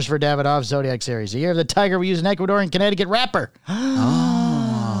another first for Davidoff's Zodiac series. The Year of the Tiger will use an Ecuadorian Connecticut wrapper.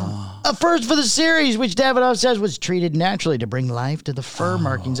 A first for the series, which Davidoff says was treated naturally to bring life to the fur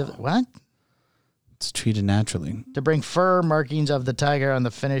markings of... What? It's treated naturally. To bring fur markings of the tiger on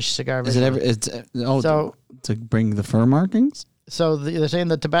the finished cigar. Is it ever... to bring the fur markings? So they're saying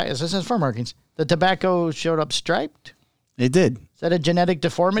the tobacco... This is fur markings. The tobacco showed up striped? It did. Is that a genetic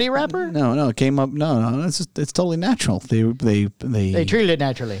deformity wrapper? No, it came up... No, it's totally natural. They treated it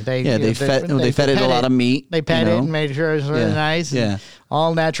naturally. They fed it a lot of meat. They fed it and made sure it was really nice. Yeah.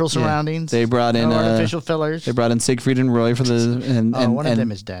 All natural surroundings. They brought in... no artificial fillers. They brought in Siegfried and Roy for the... And one of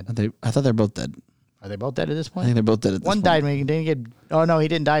them is dead. I thought they're both dead. Are they both dead at this point? I think they're both dead at this point. One died when he didn't get... Oh, no, he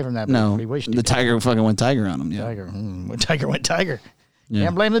didn't die from that. No, he wished the tiger fucking went tiger on him, yeah. Tiger went tiger. Yeah.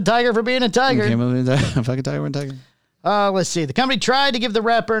 Can't blame the tiger for being a tiger. Fucking tiger went tiger. Let's see. The company tried to give the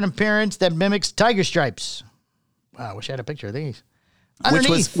wrapper an appearance that mimics tiger stripes. Wow, I wish I had a picture of these.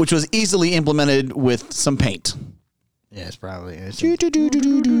 Which was easily implemented with some paint. Yes, probably. And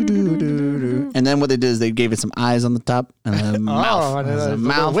then what they did is they gave it some eyes on the top and a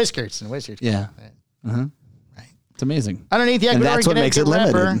mouth. Whiskers. Yeah. Uh-huh. Right. It's amazing. Underneath the Ecuadorian Connecticut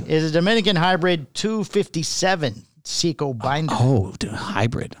wrapper limited. is a Dominican hybrid 257 Seco binder. Oh, dude,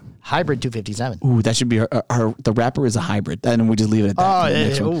 hybrid. Hybrid 257. Ooh, that should be the wrapper is a hybrid. And we just leave it at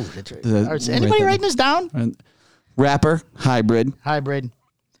that. Oh, that's right. Anybody writing this down? Wrapper, hybrid. Hybrid.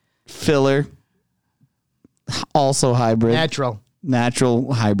 Filler, also hybrid. Natural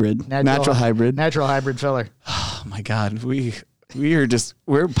hybrid. Natural hybrid. Natural hybrid filler. Oh my God, we're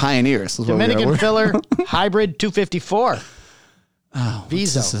pioneers. Dominican filler hybrid 254. Oh,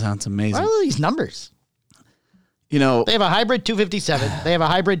 Viso. This sounds amazing. What are these numbers? You know, they have a hybrid 257. They have a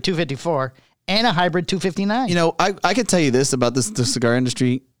hybrid 254 and a hybrid 259. You know, I can tell you this about the cigar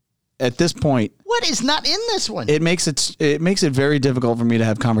industry. At this point, what is not in this one? It makes it very difficult for me to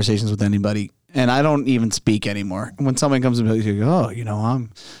have conversations with anybody And I don't even speak anymore. When somebody comes and goes, oh,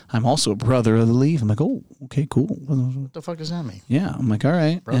 I'm also a brother of the leaf. I'm like, oh, okay, cool. What the fuck does that mean? Yeah, I'm like, all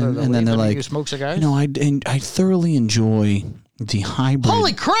right. Brother of the leaf? Then they're like, you smoke cigars? I thoroughly enjoy the hybrid.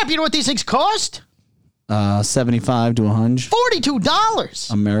 Holy crap! You know what these things cost? $75 to $100.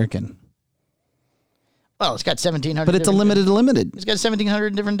 $42 American. Well, it's got 1,700. But it's a limited. It's got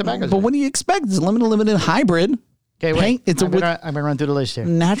 1,700 different tobaccos. But what do you expect? It's a limited hybrid. Okay, wait. I'm gonna run through the list here.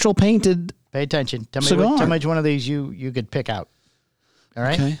 Natural painted. Pay attention. Tell cigar. me which one of these you could pick out. All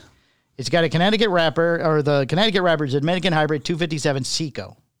right. Okay. It's got a Connecticut wrapper, or the Connecticut wrapper is a Dominican hybrid 257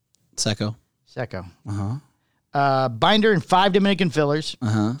 Seco. Seco. Binder and 5 Dominican fillers.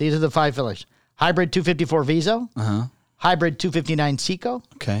 These are the 5 fillers. Hybrid 254 Viso. Hybrid 259 Seco.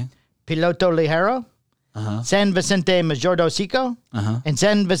 Okay. Piloto Ligero. San Vicente Majordo Seco. And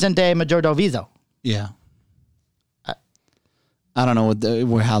San Vicente Majordo Viso. Yeah. I don't know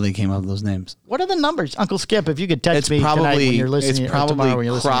how they came up with those names. What are the numbers, Uncle Skip? If you could text me tonight when you're listening, it's probably tomorrow when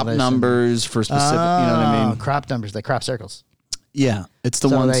you're listening crop to this numbers for specific. You know what I mean? Crop numbers, the crop circles. Yeah, it's the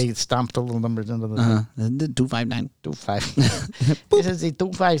so ones they stomp the little numbers into the 259, 25. This is the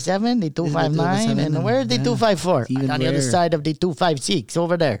 257, the 259, and where's the 254? On the other side of the 256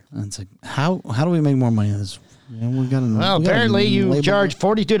 over there. It's like how do we make more money on this? Apparently you charge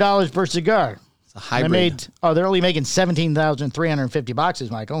 $42 per cigar. It's a hybrid. They're only making 17,350 boxes,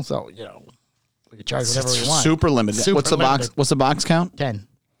 Michael. So we can charge whatever we want. Super limited. What's the box? What's the box count? 10.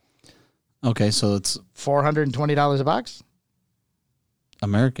 Okay, so it's $420 a box.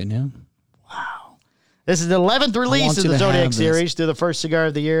 American, yeah. Wow. This is the 11th release of the Zodiac series through the first cigar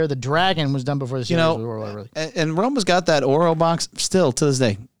of the year. The Dragon was done before the series. And Roma's got that Oro box still to this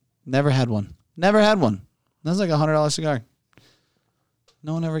day. Never had one. That was like a $100 cigar.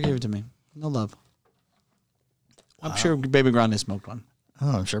 No one ever gave it to me. No love. Wow. I'm sure Baby Grande smoked one.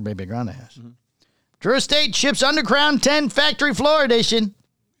 Oh, I'm sure Baby Grande has. Drew Estate ships Underground 10 Factory Floor Edition.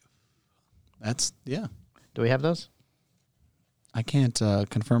 Yeah. Do we have those? I can't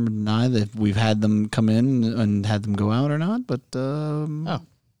confirm or deny that we've had them come in and had them go out or not, but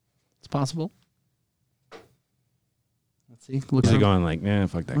it's possible. Let's see. Is he going like,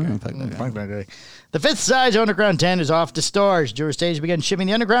 fuck that guy. Fuck that guy. The 5th size Underground 10 is off to stores. Drew Estate began shipping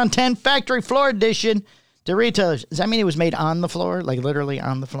the Underground 10 Factory Floor Edition to retailers. Does that mean it was made on the floor? Like literally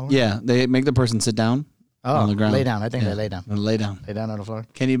on the floor? Yeah. They make the person sit down on the ground. Lay down. I think they lay down. Lay down. Lay down on the floor.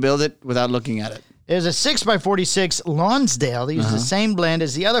 Can you build it without looking at it? It was a 6x46 Lonsdale. They use the same blend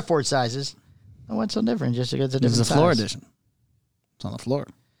as the other 4 sizes. Oh, what's so different? Just because it's a different size. It's a floor edition. It's on the floor.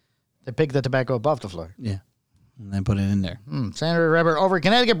 They pick the tobacco above the floor. Yeah. And then put it in there. Senator Rebber over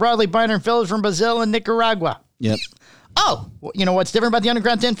Connecticut broadleaf binder and fillers from Brazil and Nicaragua. Yep. Oh, you know what's different about the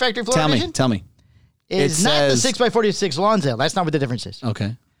Underground 10 Factory Floor Edition? Tell me. It's not the 6x46 Lonsdale. That's not what the difference is.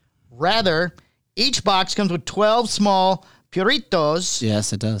 Okay. Rather, each box comes with 12 small puritos.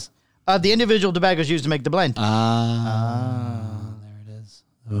 Yes, it does. Of the individual tobaccos used to make the blend. There it is.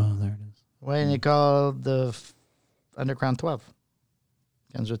 Oh, there it is. Why isn't it called the Underground 12?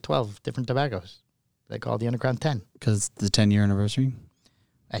 Comes with 12 different tobaccos. They call it the Underground 10. Because it's the 10-year anniversary?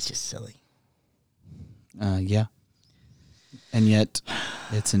 That's just silly. Yeah. And yet,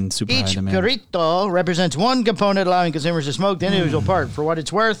 it's in super high demand. Each purito represents one component allowing consumers to smoke the individual part. For what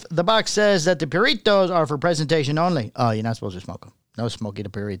it's worth, the box says that the puritos are for presentation only. Oh, you're not supposed to smoke them. No smoking the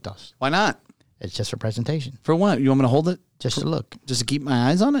puritos. Why not? It's just for presentation. For what? You want me to hold it? Just to look. Just to keep my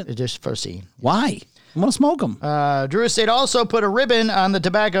eyes on it? It's just for seeing. Why? I want to smoke them. Drew Estate also put a ribbon on the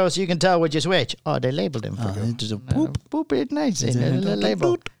tobacco so you can tell which is which. Oh, they labeled them for you. Just a boop. Boop it nice.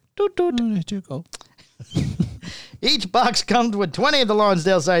 Label. Each box comes with 20 of the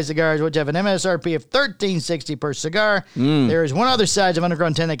Lonsdale size cigars, which have an MSRP of $13.60 per cigar. There is one other size of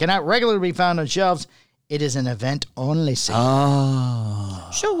Underground 10 that cannot regularly be found on shelves. It is an event-only cigar. Oh.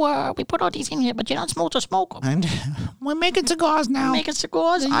 So we put all these in here, but you're not supposed to smoke them. We're making cigars now. We're making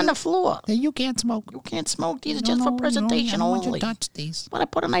cigars on the floor. You can't smoke. You can't smoke. These are just for presentation only. I want you to touch these. But I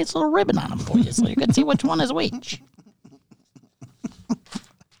put a nice little ribbon on them for you so you can see which one is which.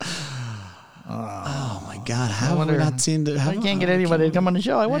 Oh, my God. How have we not seen the... I can't get anybody to come on the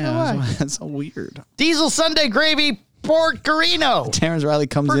show. I wonder why. That's so weird. Diesel Sunday Gravy Pork Carino. Terrence Riley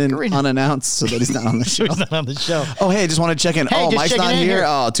comes in unannounced so that he's not on the show. He's not on the show. Oh, hey, just want to check in. Hey, Mike's not here?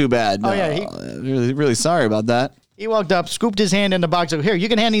 Oh, too bad. Oh, yeah. Really, really sorry about that. He walked up, scooped his hand in the box. Here, you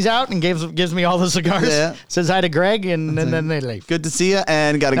can hand these out, and gives me all the cigars. Yeah. Says hi to Greg, and then they leave. Good to see you,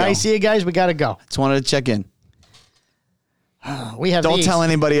 and got to go. Nice to see you guys. We got to go. Just wanted to check in. We have. Don't tell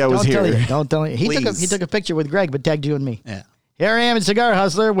anybody I was here. Don't tell me. He took a picture with Greg, but tagged you and me. Yeah. Here I am in Cigar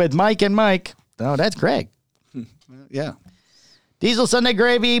Hustler with Mike and Mike. Oh, that's Greg. Yeah. Diesel Sunday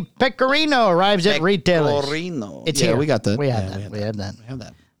Gravy Pecorino arrives at retailers. Pecorino. It's here. We got that. We have that. We have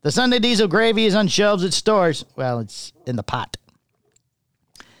that. The Sunday Diesel Gravy is on shelves at stores. Well, it's in the pot.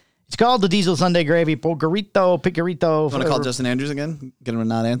 It's called the Diesel Sunday Gravy Pecorino. Want to call Justin Andrews again? Get him to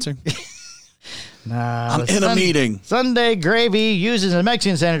not answer? Nah, I'm in a meeting. Sunday Gravy uses a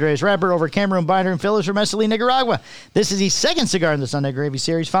Mexican Santa Andreas wrapper over Cameroon binder and fillers from Esteli, Nicaragua. This is the second cigar in the Sunday Gravy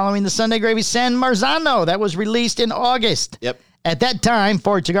series following the Sunday Gravy San Marzano that was released in August. Yep. At that time,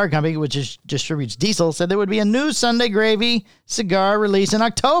 Ford Cigar Company, which distributes Diesel, said there would be a new Sunday Gravy cigar released in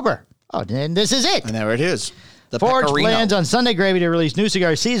October. Oh, and this is it. And there it is. The Ford Pecorino. plans on Sunday Gravy to release new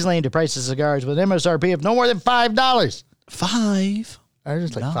cigars seasonally and to price the cigars with MSRP of no more than $5. $5? I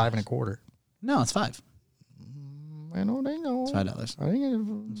was just like $5.25. No, it's $5. I don't think so. It's $5. I think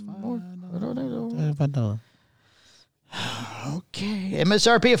it's more. I don't think so. $5. Okay.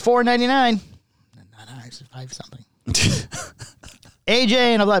 MSRP of $4.99. Not it's $5 something. AJ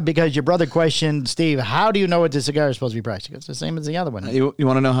and all that, because your brother questioned, Steve, how do you know what the cigar is supposed to be priced? It's the same as the other one. You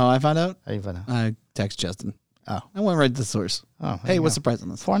want to know how I found out? How do you find out? I text Justin. Oh. I went right to the source. Oh, hey, what's the price on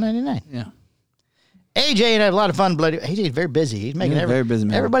this? $4.99. Yeah. AJ and I have a lot of fun. AJ is very busy. He's making very busy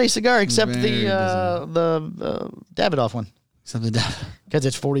man. everybody's cigar except Very the Davidoff one. Something Davidoff. Because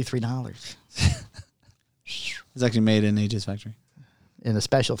it's $43. It's actually made in AJ's factory. In a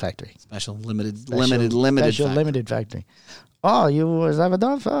special factory. Special limited Factory. Oh, you was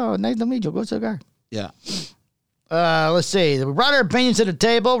Davidoff? Oh, nice to meet you. Good cigar. Yeah. Let's see. We brought our opinions to the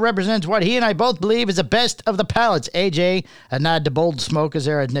table. Represents what he and I both believe is the best of the palates. AJ, a nod to bold smokers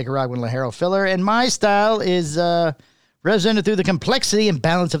there at Nicaraguan Lajero filler. And my style is represented through the complexity and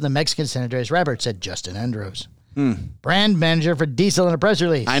balance of the Mexican San Andreas wrapper, said Justin Andrews. Brand manager for Diesel in a press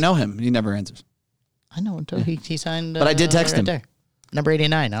release. I know him. He never answers. I know until he signed. But I did text him. There. Number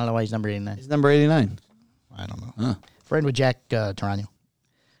 89. I don't know why he's number 89. He's number 89. I don't know. Huh. Friend with Jack Tarano.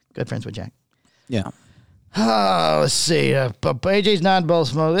 Good friends with Jack. Yeah. Oh, let's see. AJ's non-bowl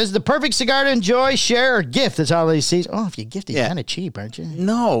smoke. This is the perfect cigar to enjoy, share, or gift this holiday season. Oh, if you gift it, you're kind of cheap, aren't you?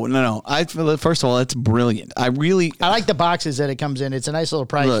 No. First of all, it's brilliant. I like the boxes that it comes in. It's a nice little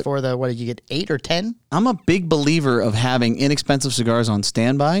price for the, what did you get, 8 or 10? I'm a big believer of having inexpensive cigars on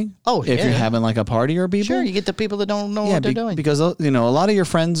standby. Oh, if you're having like a party or people. Sure, you get the people that don't know what they're doing. Because, a lot of your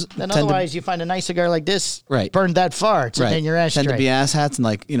friends then otherwise you find a nice cigar like this, burned that far. It's in your ashtray. Tend to be asshats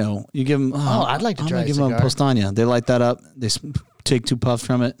and you give them, I'd like to try a give cigar. them a Postania. They light that up. They take 2 puffs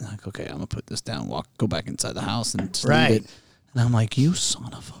from it. Like, okay, I'm going to put this down, go back inside the house and just leave it. And I'm like, you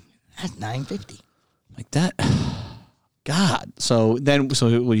son of a... That's $9.50. Like that... God. So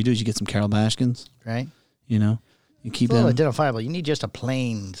what you do is you get some Carol Bashkins. Right. You keep them. Identifiable. You need just a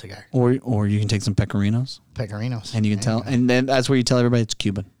plain cigar. Or you can take some Pecorinos. And you can tell. And then that's where you tell everybody it's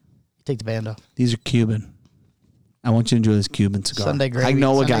Cuban. You take the band off. These are Cuban. I want you to enjoy this Cuban cigar. Sunday Gravy. I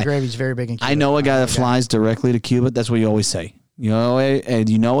know a guy. Sunday Gravy's very big in Cuba. I know a guy that flies directly to Cuba. That's what you always say. And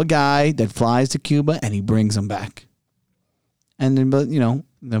you know a guy that flies to Cuba and he brings them back. And then,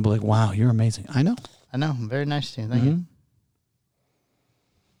 they'll be like, wow, you're amazing. I know. Very nice to you. Thank you.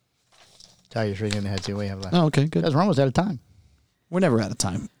 Tiger's reading ahead too. We have left. Oh, okay, good. Because we're almost out of time. We're never out of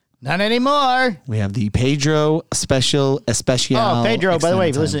time. Not anymore. We have the Pedro Especial. Oh, Pedro, by the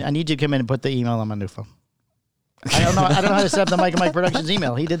way, listen, I need you to come in and put the email on my new phone. I don't know how to set up the Mike Productions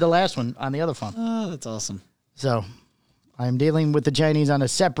email. He did the last one on the other phone. Oh, that's awesome. So I'm dealing with the Chinese on a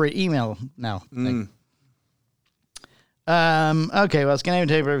separate email now. Okay, well, Scandinavian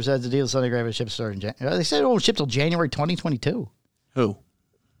Tape says the deal Sunday Gravy ships start in January. They said it won't ship till January 2022. Who?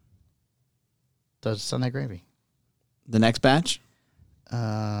 Does Sunday Gravy. The next batch? It's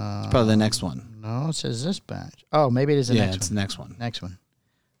probably the next one. No, it says this batch. Oh, maybe it is the next one. Yeah, it's the next one. Next one.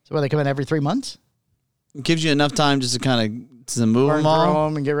 So, they come in every 3 months? It gives you enough time just to kind of move them all.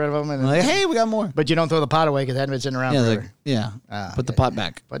 And get rid of them. And like, hey, we got more. But you don't throw the pot away because it hadn't been sitting around forever. Put the pot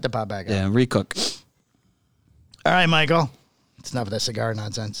back. Put the pot back on. Yeah, recook. All right, Michael. It's enough of that cigar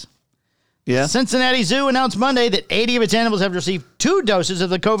nonsense. Yeah. Cincinnati Zoo announced Monday that 80 of its animals have received 2 doses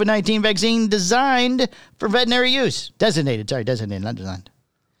of the COVID-19 vaccine designed for veterinary use. Designated, not designed.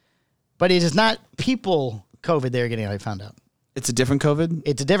 But it is not people COVID they're getting, I found out. It's a different COVID?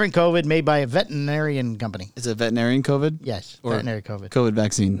 It's a different COVID made by a veterinarian company. It's a veterinarian COVID? Yes, veterinary COVID. COVID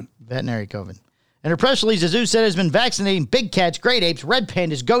vaccine. Veterinary COVID. In a press release, the zoo said it has been vaccinating big cats, great apes, red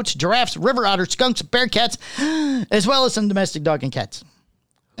pandas, goats, giraffes, river otters, skunks, bear cats, as well as some domestic dog and cats.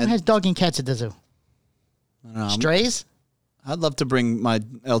 Who has dog and cats at the zoo? Strays? I'd love to bring my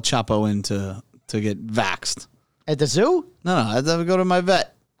El Chapo in to get vaxxed. At the zoo? No, I'd have to go to my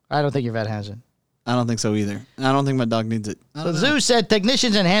vet. I don't think your vet has it. I don't think so either. I don't think my dog needs it. The zoo said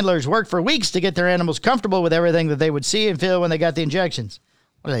technicians and handlers worked for weeks to get their animals comfortable with everything that they would see and feel when they got the injections.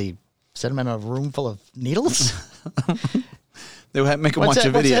 What, they set them in a room full of needles? They would make them watch a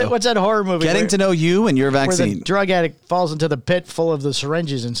video. What's that horror movie? Getting to know you and your vaccine. Where the drug addict falls into the pit full of the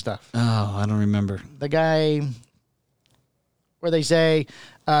syringes and stuff. Oh, I don't remember. The guy where they say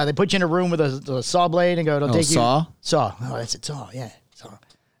they put you in a room with a saw blade and go, it'll take Saw? Saw. Oh, that's it. Saw. Yeah. Saw.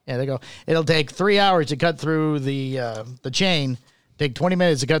 Yeah, they go, it'll take 3 hours to cut through the chain. Take 20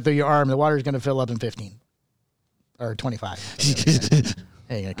 minutes to cut through your arm. The water's going to fill up in 15 or 25.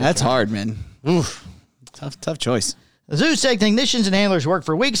 That's hard, man. Oof. Tough choice. The zoo said technicians and handlers worked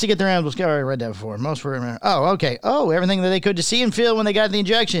for weeks to get their animals. I read that before. Most were. Oh, okay. Oh, everything that they could to see and feel when they got the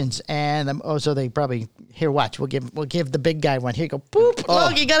injections. And so they probably here. Watch. We'll give the big guy one. Here you go. Boop. Oh.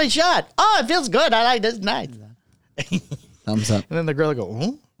 Look, he got a shot. Oh, it feels good. I like this. Nice. Thumbs up. And then the gorilla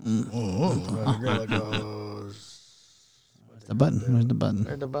go. The gorilla goes. Where's the button? Where's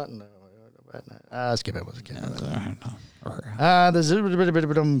the button? Skip it.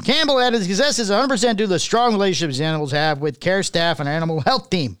 Campbell added his success is 100% due to the strong relationships animals have with care staff and animal health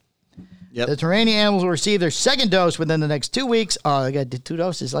team. Yep. The Turanian animals will receive their second dose within the next 2 weeks. Oh, they got 2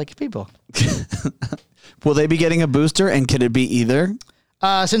 doses like people. Will they be getting a booster, and could it be either?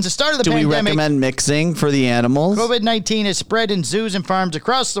 Since the start of the pandemic, do we recommend mixing for the animals? COVID-19 has spread in zoos and farms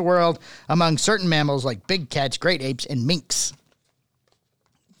across the world among certain mammals like big cats, great apes, and minks.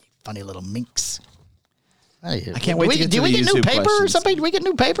 Funny little minks. I can't wait to get to do we the get YouTube new paper questions. or something? Do we get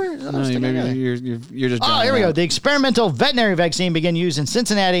new paper? No, you're just. Oh, here we go. The experimental veterinary vaccine began use in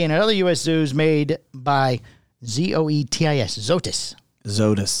Cincinnati and other U.S. zoos made by Zoetis.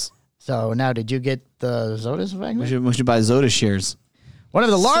 Zoetis. So now, did you get the Zoetis vaccine? We should buy Zoetis shares. One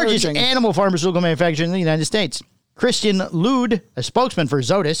of the largest animal pharmaceutical manufacturers in the United States. Christian Lude, a spokesman for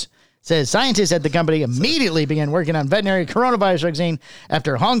Zoetis, says scientists at the company immediately began working on veterinary coronavirus vaccine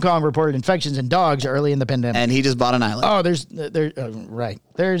after Hong Kong reported infections in dogs early in the pandemic. And he just bought an island. Oh, right.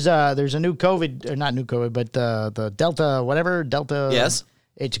 There's a new COVID, or not new COVID, but the Delta, whatever, Delta. Yes.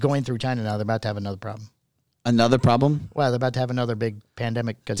 It's going through China now. They're about to have another problem. Another problem? Well, they're about to have another big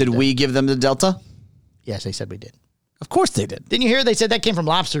pandemic. Did we give them the Delta? Yes, they said we did. Of course they did. Didn't you hear? They said that came from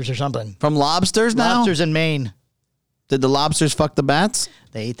lobsters or something. From lobsters now? Lobsters in Maine. Did the lobsters fuck the bats?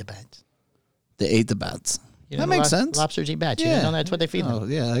 They ate the bats. They ate the bats. That makes sense. Lobsters eat bats. Yeah. You didn't know that's what they feed them. Oh,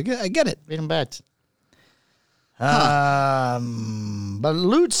 yeah, I get it. Feed them bats. But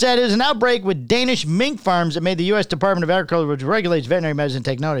Lute said it was an outbreak with Danish mink farms that made the U.S. Department of Agriculture, which regulates veterinary medicine,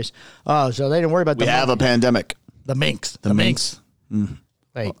 take notice. Oh, so they didn't worry about We have a pandemic. The minks. The minks.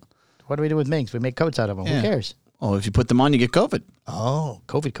 Wait, what do we do with minks? We make coats out of them. Yeah. Who cares? Oh, if you put them on, you get COVID. Oh,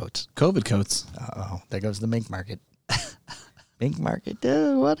 COVID coats. COVID coats. Uh-oh, there goes the mink market. Mink market,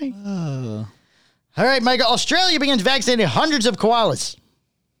 what? Oh. All right, Michael. Australia begins vaccinating hundreds of koalas.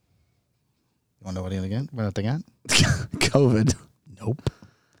 You want to know what they got? COVID. Nope.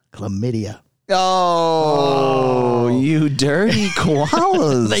 Chlamydia. Oh, you dirty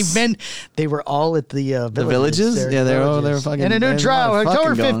koalas. They were all at the villages? Yeah, they were fucking. In a new trial,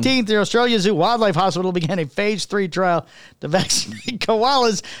 October 15th, the Australia Zoo Wildlife Hospital began a phase 3 trial to vaccinate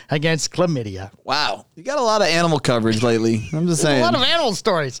koalas against chlamydia. Wow. You got a lot of animal coverage lately. I'm just saying. A lot of animal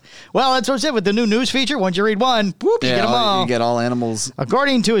stories. Well, that's what's it with the new news feature. Once you read one, whoop, you get them all. You get all animals.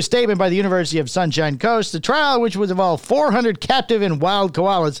 According to a statement by the University of Sunshine Coast, the trial, which would involve 400 captive and wild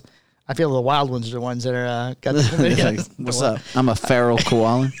koalas. I feel the wild ones are the ones that are got the chlamydia. Like, what's up? I'm a feral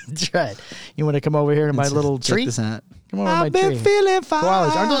koala. That's right. You want to come over here to my little tree? Check this out. Come over to my tree. I've been feeling fine.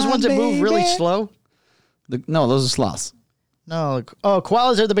 Koalas. Aren't those ones that move really slow? No, those are sloths. No. Oh,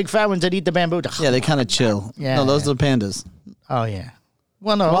 koalas are the big fat ones that eat the bamboo. Yeah, they kind of chill. Yeah. No, those are pandas. Oh, yeah.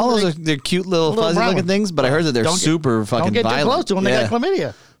 Well, no. Koalas they're cute little fuzzy looking things, but I heard that they're super fucking violent. Don't get too close to them. They got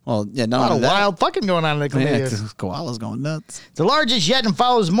chlamydia. Well, yeah, a lot of wild fucking going on in the chlamydia. Koalas going nuts. The largest yet and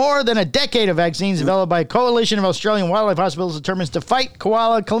follows more than a decade of vaccines developed by a coalition of Australian wildlife hospitals determined to fight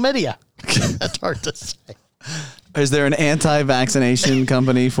koala chlamydia. That's hard to say. Is there an anti-vaccination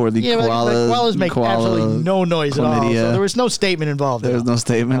company for the koalas? Koalas make absolutely no noise at all. So there was no statement involved. There was no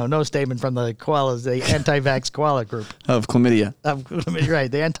statement? No statement from the koalas, the anti-vax koala group. Of chlamydia.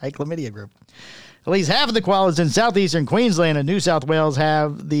 Right, the anti-chlamydia group. At least half of the koalas in southeastern Queensland and New South Wales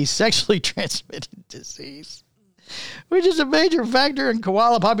have the sexually transmitted disease, which is a major factor in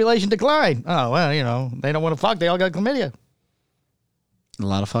koala population decline. Oh, well, they don't want to fuck. They all got chlamydia. A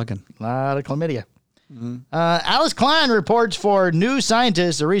lot of fucking. A lot of chlamydia. Mm-hmm. Alice Klein reports for New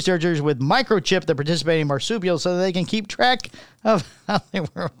Scientists, the researchers with microchip that participate in marsupials so that they can keep track of how they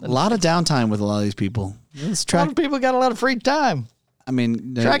were. A lot of downtime with a lot of these people. A lot of people got a lot of free time. I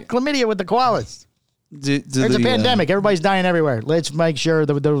mean, track chlamydia with the koalas. There's a pandemic. Everybody's dying everywhere. Let's make sure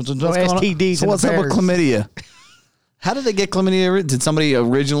that there's no STDs. So what's up with chlamydia? How did they get chlamydia? Did somebody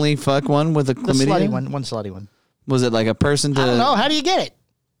originally fuck one with a chlamydia? The slutty one slutty one. Was it like a person to... I don't know. How do you get it?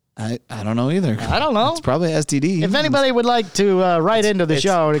 I don't know either. I don't know. It's probably STD. If anybody would like to write into the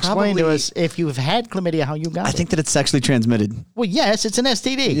show and explain to us if you've had chlamydia, how you got it. I think that it's sexually transmitted. Well, yes, it's an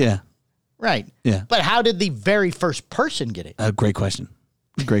STD. Yeah. Right. Yeah. But how did the very first person get it? Great question.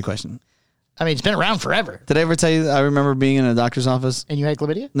 Great question. I mean, it's been around forever. Did I ever tell you I remember being in a doctor's office? And you had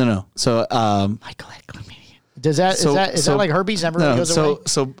chlamydia? No. So, Michael had chlamydia. Is that like herpes? Everyone goes away?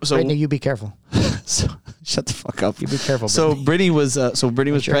 So, Brittany, you be careful. So, shut the fuck up. You be careful. So Brittany was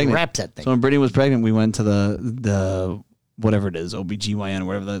pregnant. Wrapped that thing. So when Brittany was pregnant, we went to the whatever it is, OBGYN,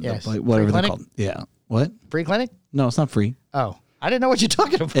 whatever whatever they're called. Yeah. What? Free clinic? No, it's not free. Oh, I didn't know what you're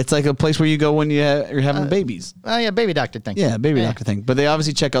talking about. It's like a place where you go when you're having babies. Oh yeah, baby doctor thing. Yeah, doctor thing. But they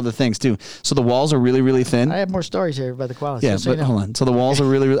obviously check other things too. So the walls are really, really thin. I have more stories here about the Koalas. Yeah, but hold on. So the walls are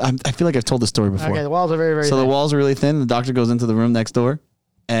really, really. I feel like I've told this story before. Okay, the walls are very, very. So thin. the walls are really thin. The doctor goes into the room next door,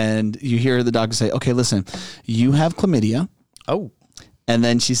 and you hear the doctor say, "Okay, listen, you have chlamydia." Oh. And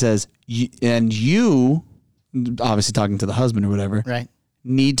then she says, you, obviously talking to the husband or whatever, right,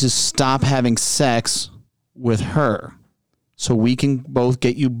 need to stop having sex with her, so we can both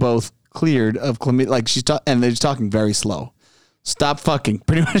get you both cleared of chlamydia. Like and they're just talking very slow. Stop fucking.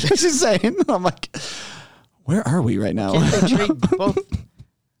 Pretty much what she's saying. I'm like, where are we right now? Can't they treat both?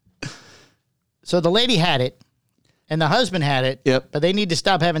 So the lady had it, and the husband had it. Yep. But they need to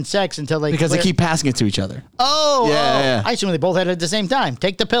stop having sex until they they keep passing it to each other. Oh, yeah. I assume they both had it at the same time.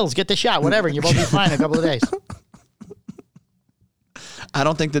 Take the pills, get the shot, whatever, and you'll both be fine in a couple of days. I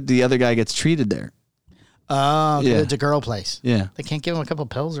don't think that the other guy gets treated there. Oh, it's a girl place. Yeah. They can't give him a couple of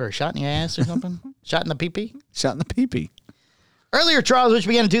pills or a shot in your ass or something? Shot in the pee-pee? Shot in the pee-pee. Earlier trials, which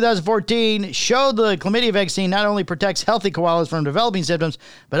began in 2014, showed the chlamydia vaccine not only protects healthy koalas from developing symptoms,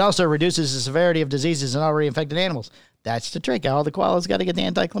 but also reduces the severity of diseases in already infected animals. That's the trick. All the koalas got to get the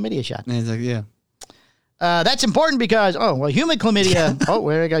anti-chlamydia shot. And he's like, yeah. That's important because, human chlamydia,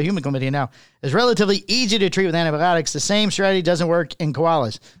 I got human chlamydia now, is relatively easy to treat with antibiotics. The same strategy doesn't work in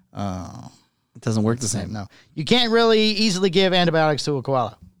koalas. It doesn't work the same. No. You can't really easily give antibiotics to a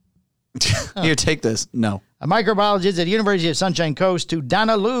koala. Here, take this. No. A microbiologist at the University of Sunshine Coast to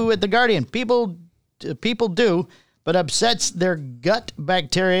Donna Liu at The Guardian. People do, but upsets their gut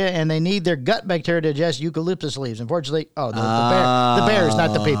bacteria, and they need their gut bacteria to digest eucalyptus leaves. Unfortunately, the bears,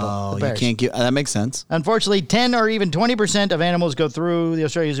 not the people. The bears. You can't give, that makes sense. Unfortunately, 10 or even 20% of animals go through the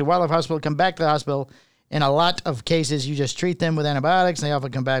Australia Zoo Wildlife Hospital, come back to the hospital. In a lot of cases, you just treat them with antibiotics, and they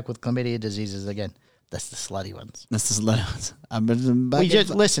often come back with chlamydia diseases again. That's the slutty ones. We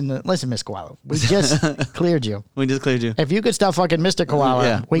just listen, Miss Koala. We just cleared you. We just cleared you. If you could stop fucking Mr.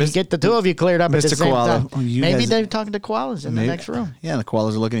 Koala, we can get the two of you cleared up at the same time. Maybe they're talking to koalas in the next room. Yeah, the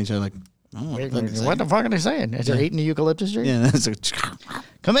koalas are looking at each other like, what the fuck are they saying? Is they're eating the eucalyptus tree? Yeah.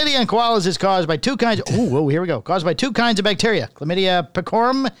 Chlamydia in koalas is caused by two kinds. Here we go. Caused by two kinds of bacteria: Chlamydia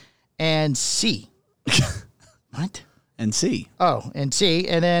pecorum and C. What? And C. Oh, and C.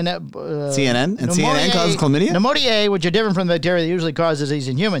 And then... CNN? And CNN causes chlamydia? Pneumoniae, which are different from the bacteria that usually cause disease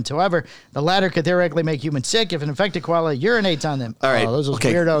in humans. However, the latter could theoretically make humans sick if an infected koala urinates on them. All right. Those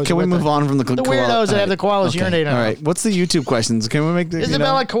weirdos. Can we move on from the koala? The weirdos that have the koalas urinate on them. All right. What's the YouTube questions? Can we make the...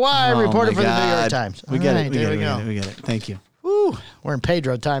 Isabella Kawhi reported for the New York Times. We get it. We get it. Thank you. Woo. We're in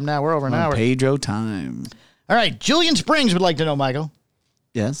Pedro time now. We're over an hour. Pedro time. All right. Julian Springs would like to know, Michael.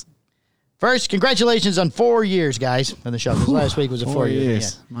 Yes? First, congratulations on 4 years, guys, on the show. This last week was 4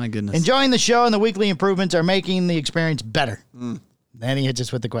 years. Yeah. My goodness. Enjoying the show and the weekly improvements are making the experience better. Then he hits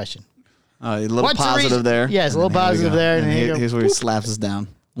us with the question. A little positive there. Yes, a little positive there. And here's where he slaps us down.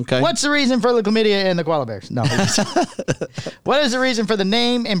 Okay. What's the reason for the chlamydia in the koala bears? No. What is the reason for the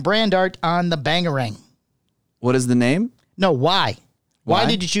name and brand art on the Bangarang? What is the name? No, why? Why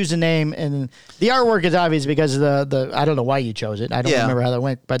did you choose the name? And the artwork is obvious because of the I don't know why you chose it. I don't remember how that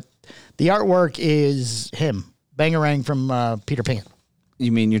went, but the artwork is him, Bangarang from Peter Pan.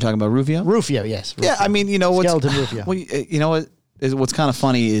 You mean you're talking about Rufio? Rufio, yes. Rufio. Yeah, I mean, Skeleton Rufio. What's kind of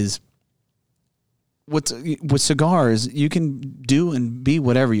funny is with cigars, you can do and be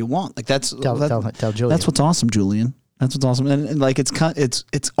whatever you want. Like tell Julian. That's what's awesome, Julian. That's what's awesome, and like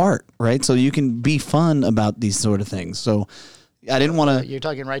it's art, right? So you can be fun about these sort of things. So I didn't want to. You're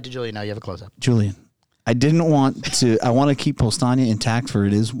talking right to Julian now. You have a close up, Julian. I didn't want to. I want to keep Postania intact for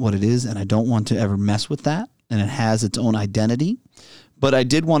it is what it is, and I don't want to ever mess with that. And it has its own identity, but I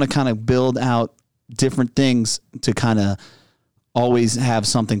did want to kind of build out different things to kind of always have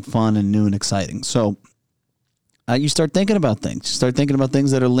something fun and new and exciting. So you start thinking about things. You start thinking about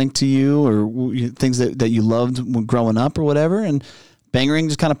things that are linked to you or things that you loved when growing up or whatever. And Bangarang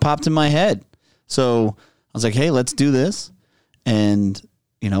just kind of popped in my head. So I was like, hey, let's do this. And,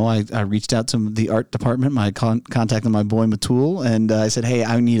 I reached out to the art department. I contacted my boy Matul, and I said, hey,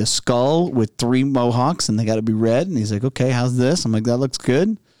 I need a skull with 3 mohawks, and they got to be red. And he's like, okay, how's this? I'm like, that looks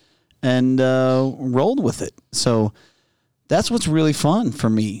good. And rolled with it. So that's what's really fun for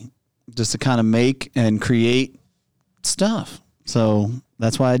me, just to kind of make and create stuff. So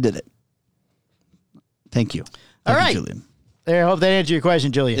that's why I did it. Thank you. All right. Julian. There, I hope that answered your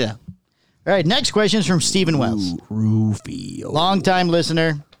question, Julian. Yeah. All right, next question is from Stephen Wells. Rufio. Long-time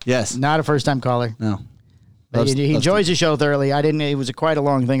listener. Yes. Not a first-time caller. No. But he enjoys the show thoroughly. It was quite a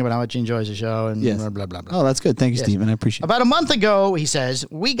long thing about how much he enjoys the show and blah, blah, blah, blah. Oh, that's good. Thank you, Yes. Stephen. I appreciate it. About a month ago, he says,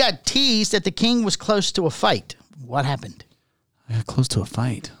 we got teased that the king was close to a fight. What happened? Close to a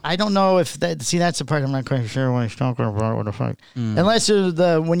fight. I don't know if that. See, that's the part I'm not quite sure what he's talking about with a fight. Unless it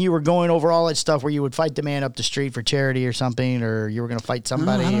was when you were going over all that stuff where you would fight the man up the street for charity or something, or you were going to fight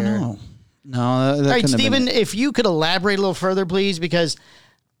somebody. I don't know. No, all right, Stephen, if you could elaborate a little further, please, because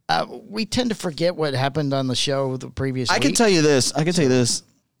we tend to forget what happened on the show the previous week. I can tell you this,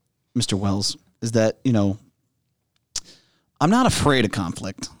 Mr. Wells, is that, I'm not afraid of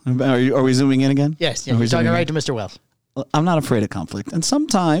conflict. Are we zooming in again? Yes, you're talking right to Mr. Wells. I'm not afraid of conflict. And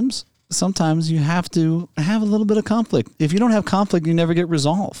sometimes you have to have a little bit of conflict. If you don't have conflict, you never get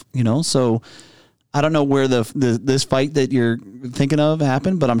resolve, So I don't know where this fight that you're thinking of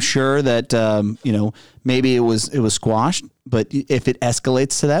happened, but I'm sure that, maybe it was squashed. But if it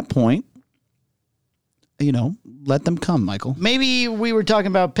escalates to that point, let them come, Michael. Maybe we were talking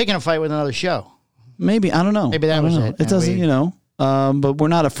about picking a fight with another show. Maybe. I don't know. Maybe that was it. It doesn't, but we're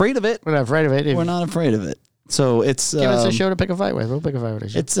not afraid of it. We're not afraid of it. We're not afraid of it. So it's give us a show to pick a fight with. We'll pick a fight with a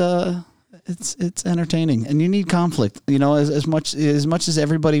show. It's entertaining, and you need conflict. As much as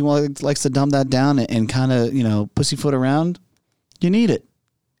everybody likes to dumb that down and kind of pussyfoot around, you need it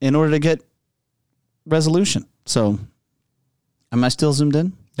in order to get resolution. So, am I still zoomed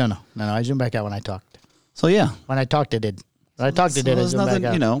in? No. I zoomed back out when I talked. So yeah, when I talked, it did. When I talked, it did. I zoomed back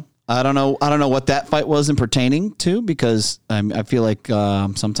out. I don't know what that fight was in pertaining to, because I feel like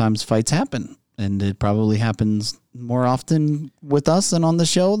sometimes fights happen. And it probably happens more often with us and on the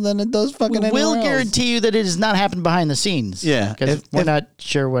show than it does fucking anywhere else. We'll guarantee you that it has not happened behind the scenes. Yeah. Because we're not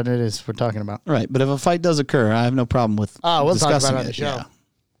sure what it is we're talking about. Right. But if a fight does occur, I have no problem with we'll discussing talk about it on the show.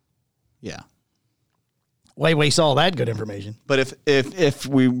 Yeah. Why waste all that good information? But if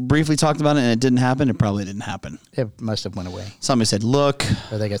we briefly talked about it and it didn't happen, it probably didn't happen. It must have went away. Somebody said, look.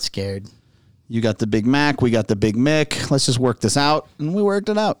 Or they got scared. You got the Big Mac. We got the Big Mick. Let's just work this out. And we worked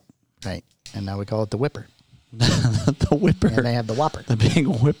it out. Right. And now we call it the Whipper. The Whipper. And they have the Whopper. The Big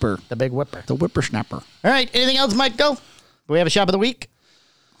Whipper. The Big Whipper. The Whippersnapper. All right. Anything else, Mike? Go. Do we have a shop of the week?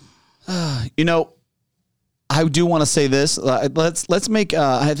 I do want to say this. Let's make.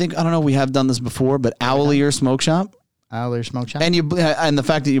 I don't know. We have done this before, but Owl Ear Smoke Shop. Owl Ear Smoke Shop. And the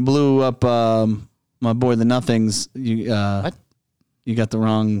fact that you blew up my boy the Nothings. What? You got the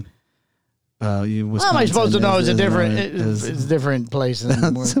wrong. How am I supposed to know? It's a different place.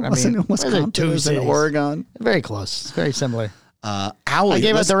 Than Wisconsin. It was in Oregon. Very close. It's very similar. Owl. I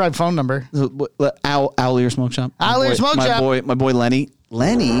gave us the right phone number. Owl Ear Smoke Shop. Owl Ear Smoke Shop. My boy Lenny.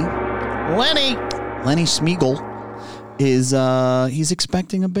 Lenny Smeagol is he's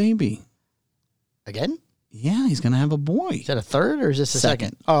expecting a baby. Again? Yeah, he's gonna have a boy. Is that a third or is this a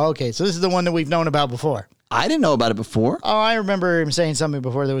second? Oh, okay. So this is the one that we've known about before. I didn't know about it before. Oh, I remember him saying something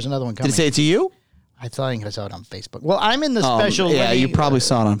before. There was another one coming. Did he say it to you? I thought I saw it on Facebook. Well, I'm in the special. Yeah, Lenny, you probably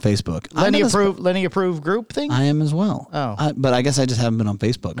saw it on Facebook. Lenny approved group thing. I am as well. Oh, but I guess I just haven't been on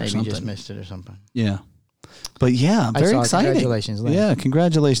Facebook. Maybe or something. You just missed it or something. Yeah, but yeah, very exciting. Congratulations, Lenny. Yeah,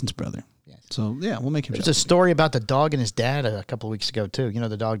 congratulations, brother. Yes. So yeah, we'll make him. There's a story about the dog and his dad a couple of weeks ago too. You know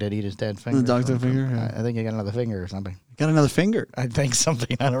the dog that ate his dad's finger. The dog that finger. Yeah. I think he got another finger or something. Got another finger. I think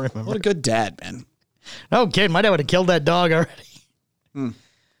something. I don't remember. What a good dad, man. No kid, my dad would have killed that dog already. All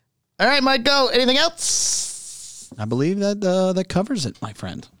right, Mike, go. Anything else? I believe that covers it, my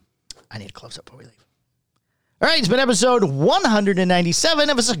friend. I need a close-up before we leave. All right, it's been episode 197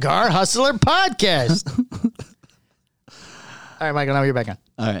 of a Cigar Hustler podcast. All right, Michael, now you're back on.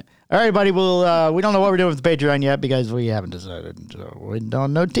 All right, buddy. We'll we don't know what we're doing with the Patreon yet because we haven't decided. So we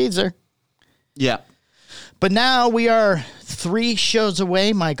don't know teaser. Yeah. But now we are 3 shows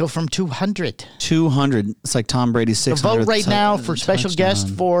away, Michael, from 200. 200. It's like Tom Brady's 600. The vote right now for special guest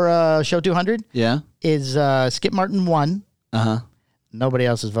for show 200 is Skip Martin 1. Uh-huh. Nobody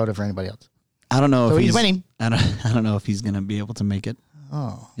else has voted for anybody else. I don't know if he's winning. I don't know if he's going to be able to make it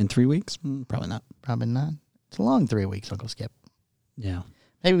in 3 weeks. Probably not. Probably not. It's a long 3 weeks, Uncle Skip. Yeah.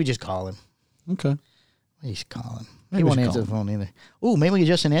 Maybe we just call him. Okay. We should call him. He won't answer the phone either. Ooh, maybe we get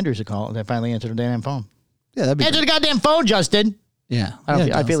Justin Andrews to call that finally answered the damn phone. Yeah, that'd be Answer the goddamn phone, Justin. Yeah.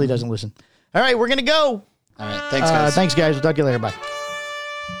 I feel he doesn't listen. All right, we're going to go. All right. Thanks, guys. Thanks, guys. We'll talk to you later. Bye.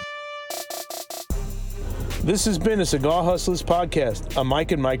 This has been a Cigar Hustlers podcast, a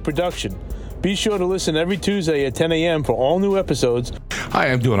Mike and Mike production. Be sure to listen every Tuesday at 10 a.m. for all new episodes. Hi,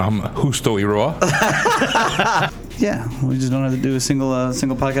 I'm Justo Iroa. Yeah, we just don't have to do a single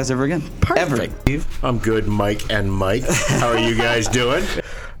podcast ever again. Perfect. Ever. I'm good, Mike and Mike. How are you guys doing?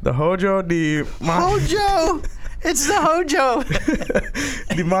 The Hojo, Hojo! It's the Hojo!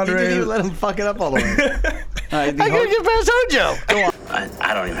 the moderator. You didn't even let him fuck it up all the way. I gotta get past Hojo. Go on.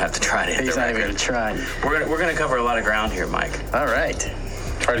 I don't even have to try to hit the record. He's not even trying. We're gonna cover a lot of ground here, Mike. All right.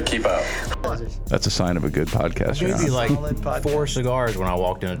 Try to keep up. That's a sign of a good podcast. Maybe like 4 cigars when I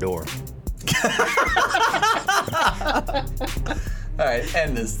walked in the door. All right,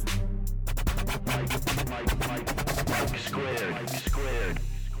 end this. Mike Squared.